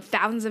there's, you know,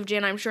 thousands of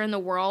djinn, I'm sure, in the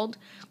world.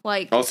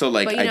 Like, also,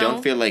 like, but, I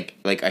don't feel like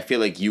I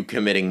feel like you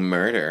committing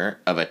murder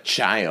of a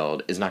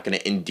child is not going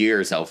to endear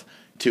yourself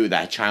to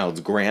that child's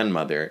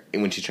grandmother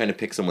when she's trying to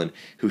pick someone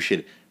who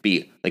should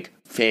be, like,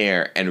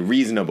 fair and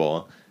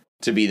reasonable.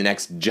 to be the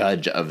next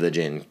judge of the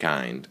Jinn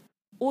kind.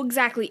 Well,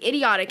 exactly.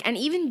 Idiotic. And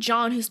even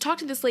John, who's talked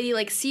to this lady,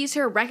 like, sees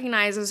her,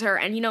 recognizes her,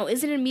 and,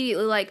 isn't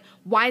immediately like,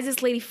 why is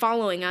this lady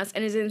following us?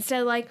 And is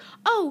instead like,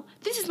 oh,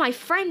 this is my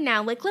friend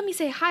now. Like, let me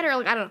say hi to her.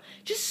 Like, I don't know.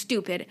 Just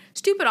stupid.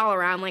 Stupid all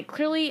around. Like,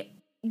 clearly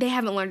they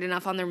haven't learned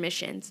enough on their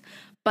missions.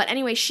 But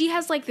anyway, she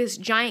has, like, this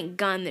giant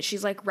gun that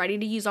she's, like, ready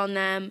to use on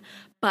them.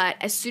 But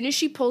as soon as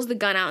she pulls the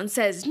gun out and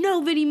says,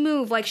 nobody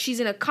move, like she's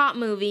in a cop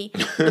movie,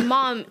 the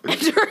mom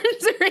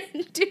turns her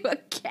into a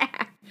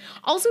cat.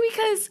 Also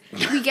because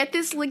we get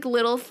this, like,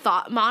 little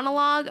thought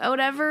monologue or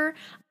whatever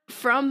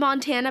from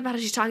Montana about how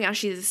she's talking about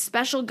she has a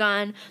special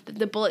gun, that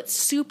the bullet's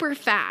super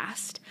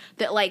fast,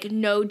 that, like,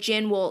 no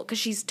Jinn will, because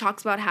she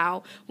talks about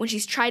how when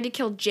she's tried to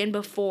kill Jinn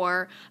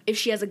before, if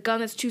she has a gun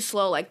that's too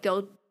slow, like,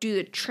 they'll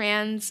do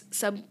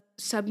the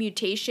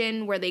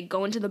submutation where they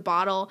go into the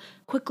bottle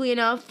quickly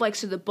enough, like,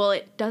 so the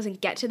bullet doesn't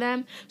get to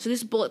them. So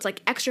this bullet's,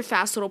 like, extra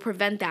fast, so it'll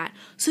prevent that.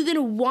 So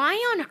then why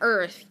on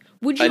earth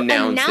would you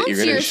announce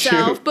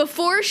yourself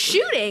before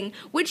shooting?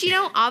 Which,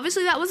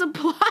 obviously that was a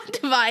plot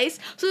device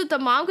so that the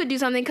mom could do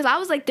something, because I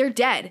was like, they're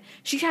dead.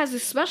 She has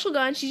this special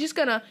gun. She's just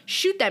going to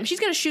shoot them. She's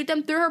going to shoot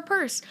them through her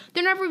purse.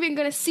 They're never even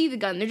going to see the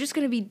gun. They're just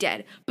going to be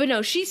dead. But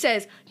no, she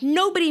says,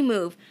 nobody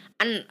move.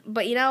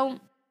 But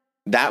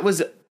that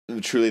was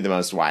truly the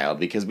most wild,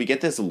 because we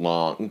get this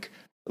long,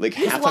 like,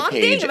 half a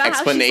page about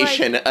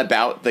explanation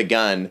about the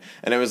gun,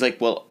 and I was like,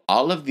 well,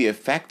 all of the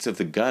effects of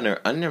the gun are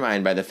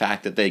undermined by the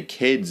fact that the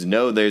kids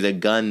know there's a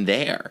gun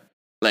there.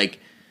 Like,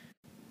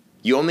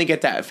 you only get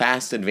that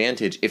fast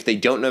advantage if they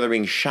don't know they're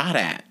being shot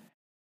at.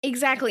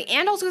 Exactly.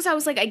 And also because I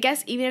was like, I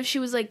guess even if she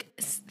was, like,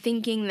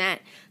 thinking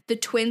that the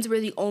twins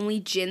were the only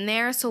Jinn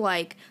there, so,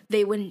 like,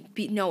 they wouldn't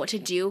know what to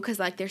do because,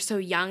 like, they're so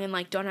young and,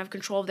 like, don't have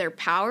control of their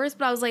powers.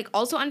 But I was, like,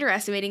 also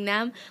underestimating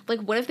them.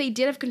 Like, what if they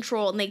did have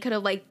control and they could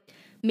have, like,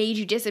 made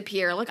you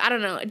disappear? Like, I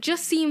don't know. It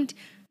just seemed,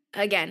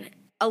 again,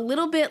 a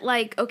little bit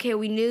like, okay,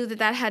 we knew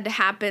that had to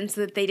happen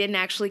so that they didn't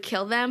actually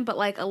kill them. But,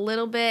 like, a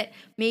little bit,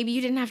 maybe you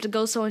didn't have to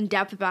go so in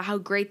depth about how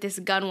great this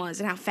gun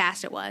was and how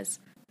fast it was.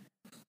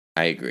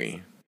 I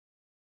agree.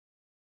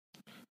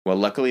 Well,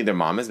 luckily their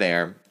mom is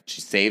there. She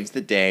saves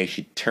the day.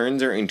 She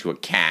turns her into a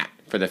cat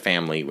for the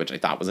family, which I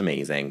thought was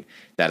amazing.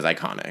 That is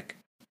iconic.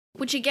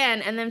 Which,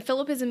 again, and then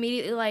Philip is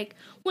immediately like,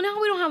 well, now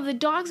we don't have the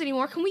dogs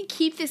anymore. Can we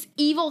keep this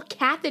evil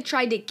cat that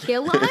tried to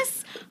kill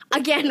us?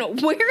 Again,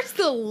 where's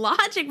the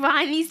logic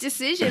behind these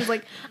decisions?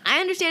 Like, I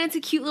understand it's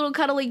a cute little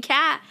cuddly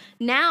cat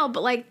now,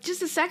 but, like,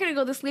 just a second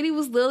ago, this lady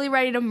was literally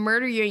ready to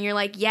murder you, and you're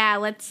like, yeah,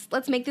 let's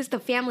make this the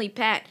family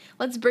pet.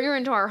 Let's bring her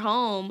into our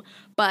home.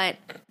 But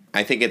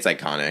I think it's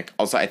iconic.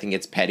 Also, I think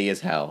it's petty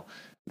as hell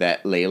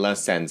that Layla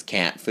sends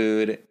cat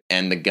food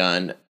and the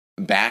gun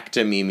back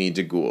to Mimi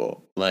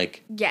DeGhoul.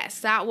 Like, yes,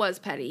 that was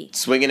petty.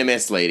 Swing and a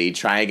miss, lady.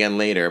 Try again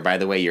later. By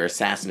the way, your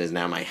assassin is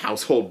now my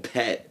household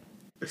pet.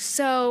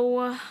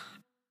 So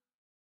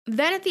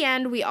then at the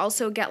end, we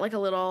also get, like, a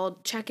little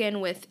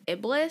check-in with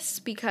Iblis,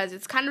 because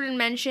it's kind of been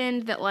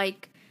mentioned that,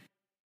 like,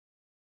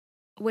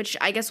 which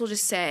I guess we'll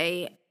just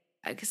say,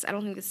 I guess I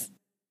don't think this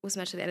was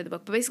mentioned at the end of the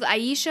book, but basically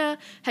Aisha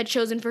had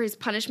chosen for his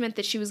punishment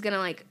that she was gonna,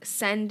 like,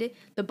 send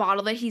the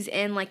bottle that he's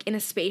in, like, in a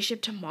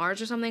spaceship to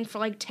Mars or something for,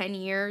 like, 10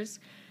 years,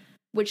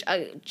 which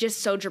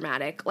just so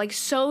dramatic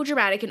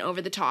and over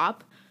the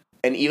top.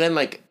 And even,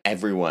 like,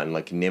 everyone,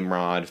 like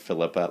Nimrod,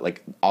 Philippa,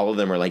 like, all of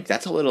them are like,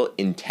 that's a little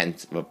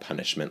intense of a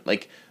punishment.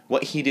 Like,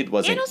 what he did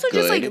wasn't good. And also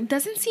just, like,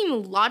 doesn't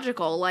seem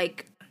logical.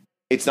 Like,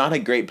 it's not a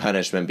great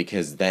punishment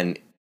because then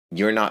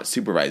you're not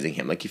supervising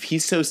him. Like, if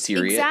he's so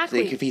serious,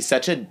 exactly. Like, if he's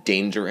such a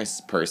dangerous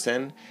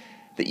person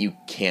that you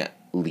can't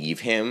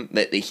leave him,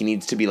 that he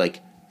needs to be, like,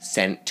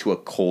 sent to a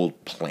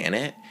cold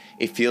planet,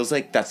 it feels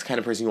like that's the kind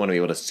of person you want to be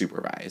able to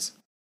supervise.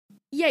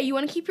 Yeah, you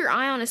want to keep your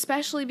eye on,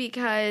 especially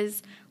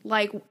because,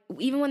 like,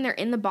 even when they're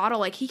in the bottle,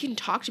 like, he can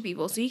talk to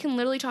people. So he can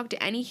literally talk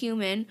to any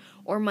human,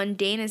 or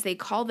mundane as they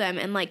call them,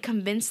 and, like,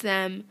 convince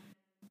them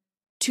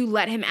to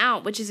let him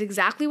out, which is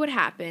exactly what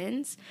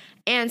happens.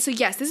 And so,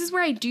 yes, this is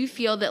where I do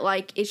feel that,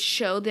 like, it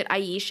showed that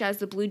Aisha as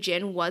the Blue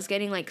Djinn was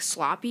getting, like,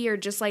 sloppy or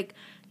just, like,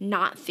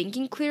 not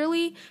thinking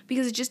clearly,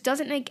 because it just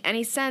doesn't make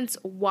any sense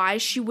why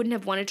she wouldn't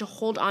have wanted to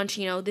hold on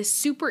to, this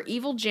super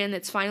evil Djinn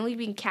that's finally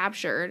being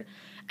captured,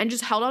 and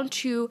just held on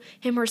to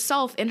him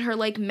herself in her,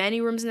 like,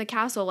 many rooms in the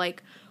castle.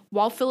 Like,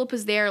 while Philip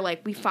is there,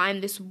 like, we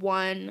find this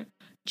one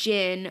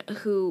Djinn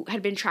who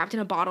had been trapped in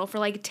a bottle for,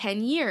 like,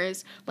 10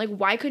 years. Like,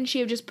 why couldn't she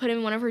have just put him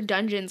in one of her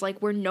dungeons, like,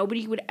 where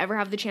nobody would ever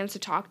have the chance to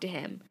talk to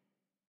him?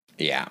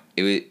 Yeah.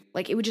 It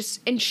would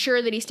just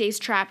ensure that he stays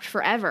trapped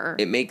forever.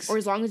 Or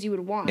as long as you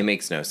would want. It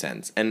makes no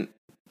sense. And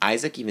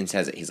Isaac even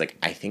says it. He's like,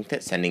 I think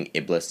that sending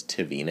Iblis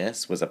to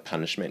Venus was a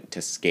punishment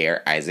to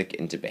scare Isaac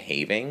into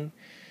behaving,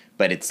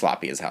 but it's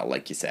sloppy as hell,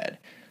 like you said.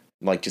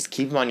 Like, just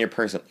keep him on your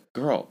purse.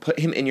 Girl, put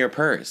him in your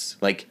purse.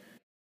 Like,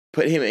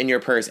 put him in your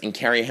purse and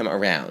carry him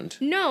around.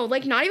 No,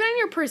 like, not even in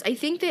your purse. I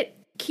think that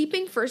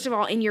keeping, first of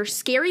all, in your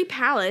scary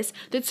palace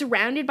that's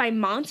surrounded by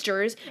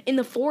monsters in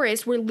the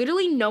forest where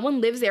literally no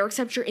one lives there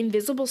except your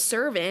invisible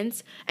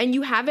servants, and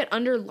you have it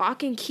under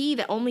lock and key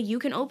that only you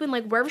can open,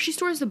 like, wherever she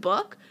stores the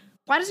book,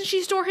 Why doesn't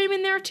she store him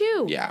in there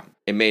too? Yeah,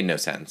 it made no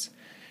sense.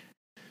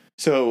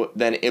 So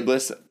then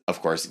Iblis,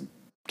 of course,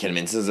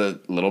 convinces a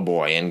little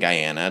boy in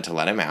Guyana to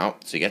let him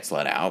out, so he gets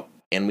let out.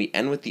 And we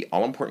end with the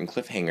all-important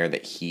cliffhanger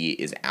that he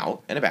is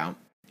out and about,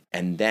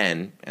 and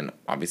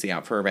obviously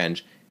out for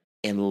revenge,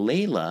 and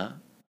Layla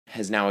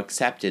has now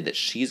accepted that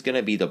she's going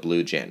to be the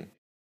blue djinn,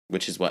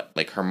 which is what,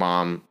 like, her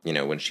mom, you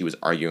know, when she was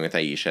arguing with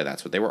Aisha,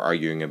 that's what they were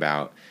arguing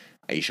about.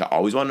 Aisha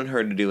always wanted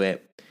her to do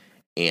it,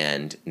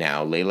 and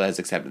now Layla has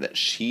accepted that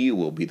she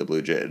will be the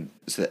blue djinn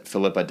so that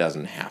Philippa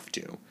doesn't have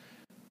to.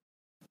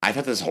 I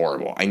thought this was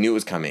horrible. I knew it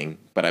was coming,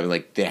 but I was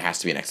like, there has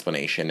to be an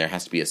explanation. There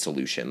has to be a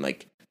solution.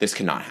 Like, this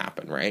cannot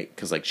happen, right?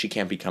 Because, like, she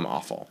can't become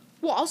awful.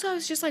 Well, also, I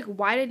was just like,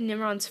 why did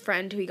Nimrod's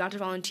friend, who he got to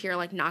volunteer,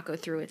 like, not go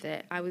through with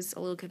it? I was a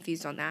little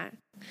confused on that.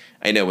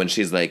 I know, when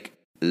she's like,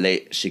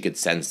 she could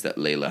sense that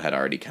Layla had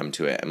already come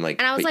to it. I'm like,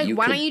 and I was like,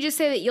 why don't you just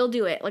say that you'll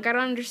do it? Like, I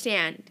don't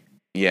understand.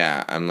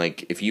 Yeah, I'm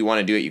like, if you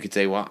want to do it, you could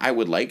say, well, I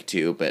would like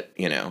to, but,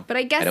 you know. But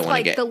I guess,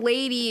 like, the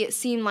lady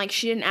seemed like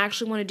she didn't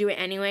actually want to do it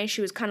anyway. She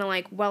was kind of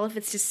like, well, if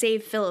it's to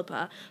save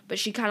Philippa. But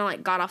she kind of,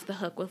 like, got off the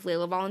hook with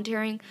Layla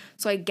volunteering.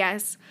 So I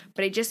guess,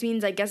 but it just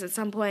means, I guess, at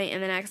some point in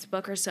the next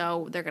book or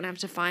so, they're going to have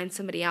to find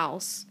somebody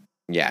else.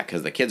 Yeah,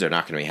 because the kids are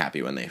not going to be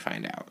happy when they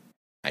find out.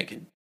 I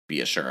could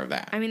be assured of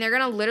that. I mean, they're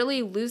going to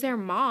literally lose their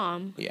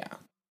mom. Yeah.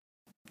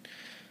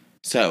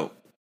 So,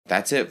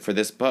 that's it for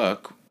this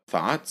book.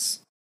 Thoughts?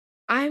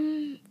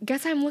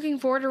 Guess I'm looking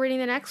forward to reading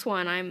the next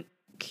one. I'm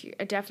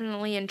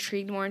definitely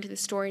intrigued more into the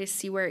story to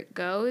see where it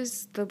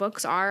goes. The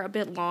books are a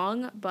bit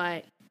long,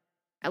 but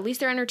at least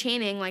they're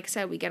entertaining. Like I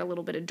said, we get a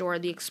little bit of Dora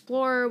the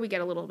Explorer, we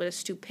get a little bit of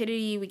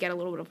stupidity, we get a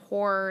little bit of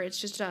horror. It's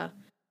just a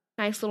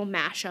nice little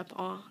mashup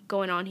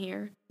going on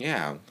here.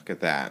 Yeah, look at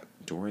that.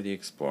 Dora the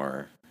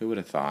Explorer. Who would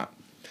have thought?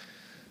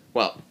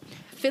 Well,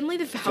 Finley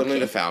the Falcon. Finley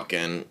the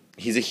Falcon.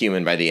 He's a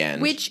human by the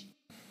end. Which...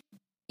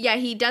 yeah,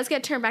 he does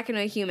get turned back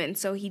into a human,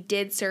 so he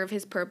did serve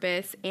his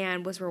purpose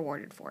and was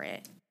rewarded for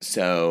it.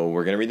 So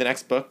we're going to read the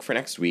next book for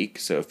next week.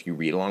 So if you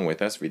read along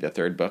with us, read the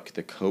third book,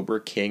 The Cobra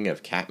King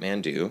of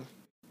Kathmandu.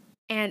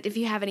 And if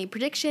you have any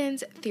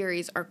predictions,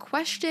 theories, or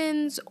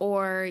questions,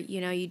 or,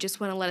 you just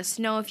want to let us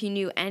know if you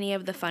knew any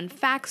of the fun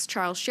facts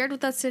Charles shared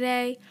with us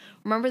today,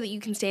 remember that you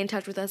can stay in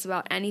touch with us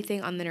about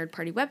anything on the Nerd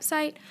Party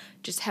website.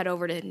 Just head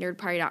over to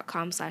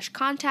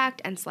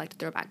nerdparty.com/contact and select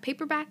Throwback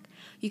Paperback.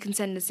 You can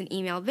send us an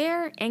email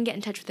there and get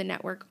in touch with the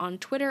network on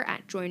Twitter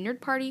at Join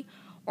Nerd Party,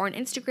 or on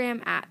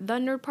Instagram at The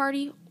Nerd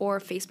Party, or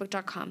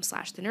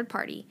Facebook.com/The Nerd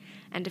Party.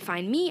 And to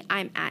find me,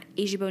 I'm at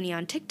Asia Boney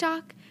on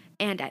TikTok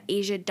and at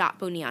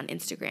asia.boney on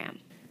Instagram.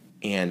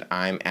 And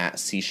I'm at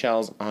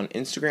Seashells on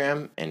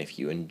Instagram. And if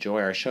you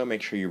enjoy our show,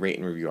 make sure you rate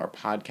and review our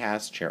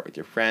podcast, share it with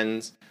your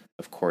friends.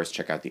 Of course,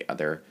 check out the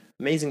other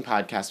amazing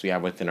podcasts we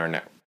have within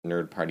our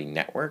Nerd Party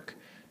network.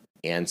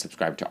 And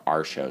subscribe to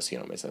our show so you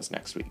don't miss us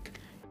next week.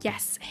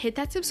 Yes, hit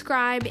that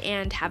subscribe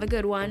and have a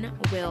good one.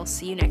 We'll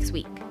see you next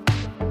week.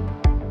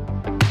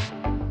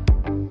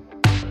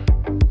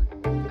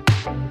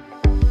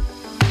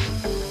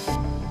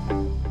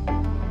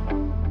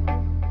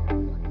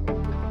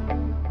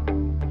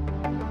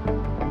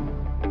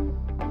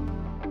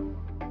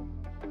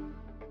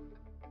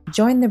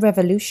 Join the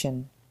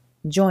revolution.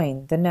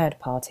 Join the Nerd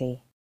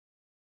Party.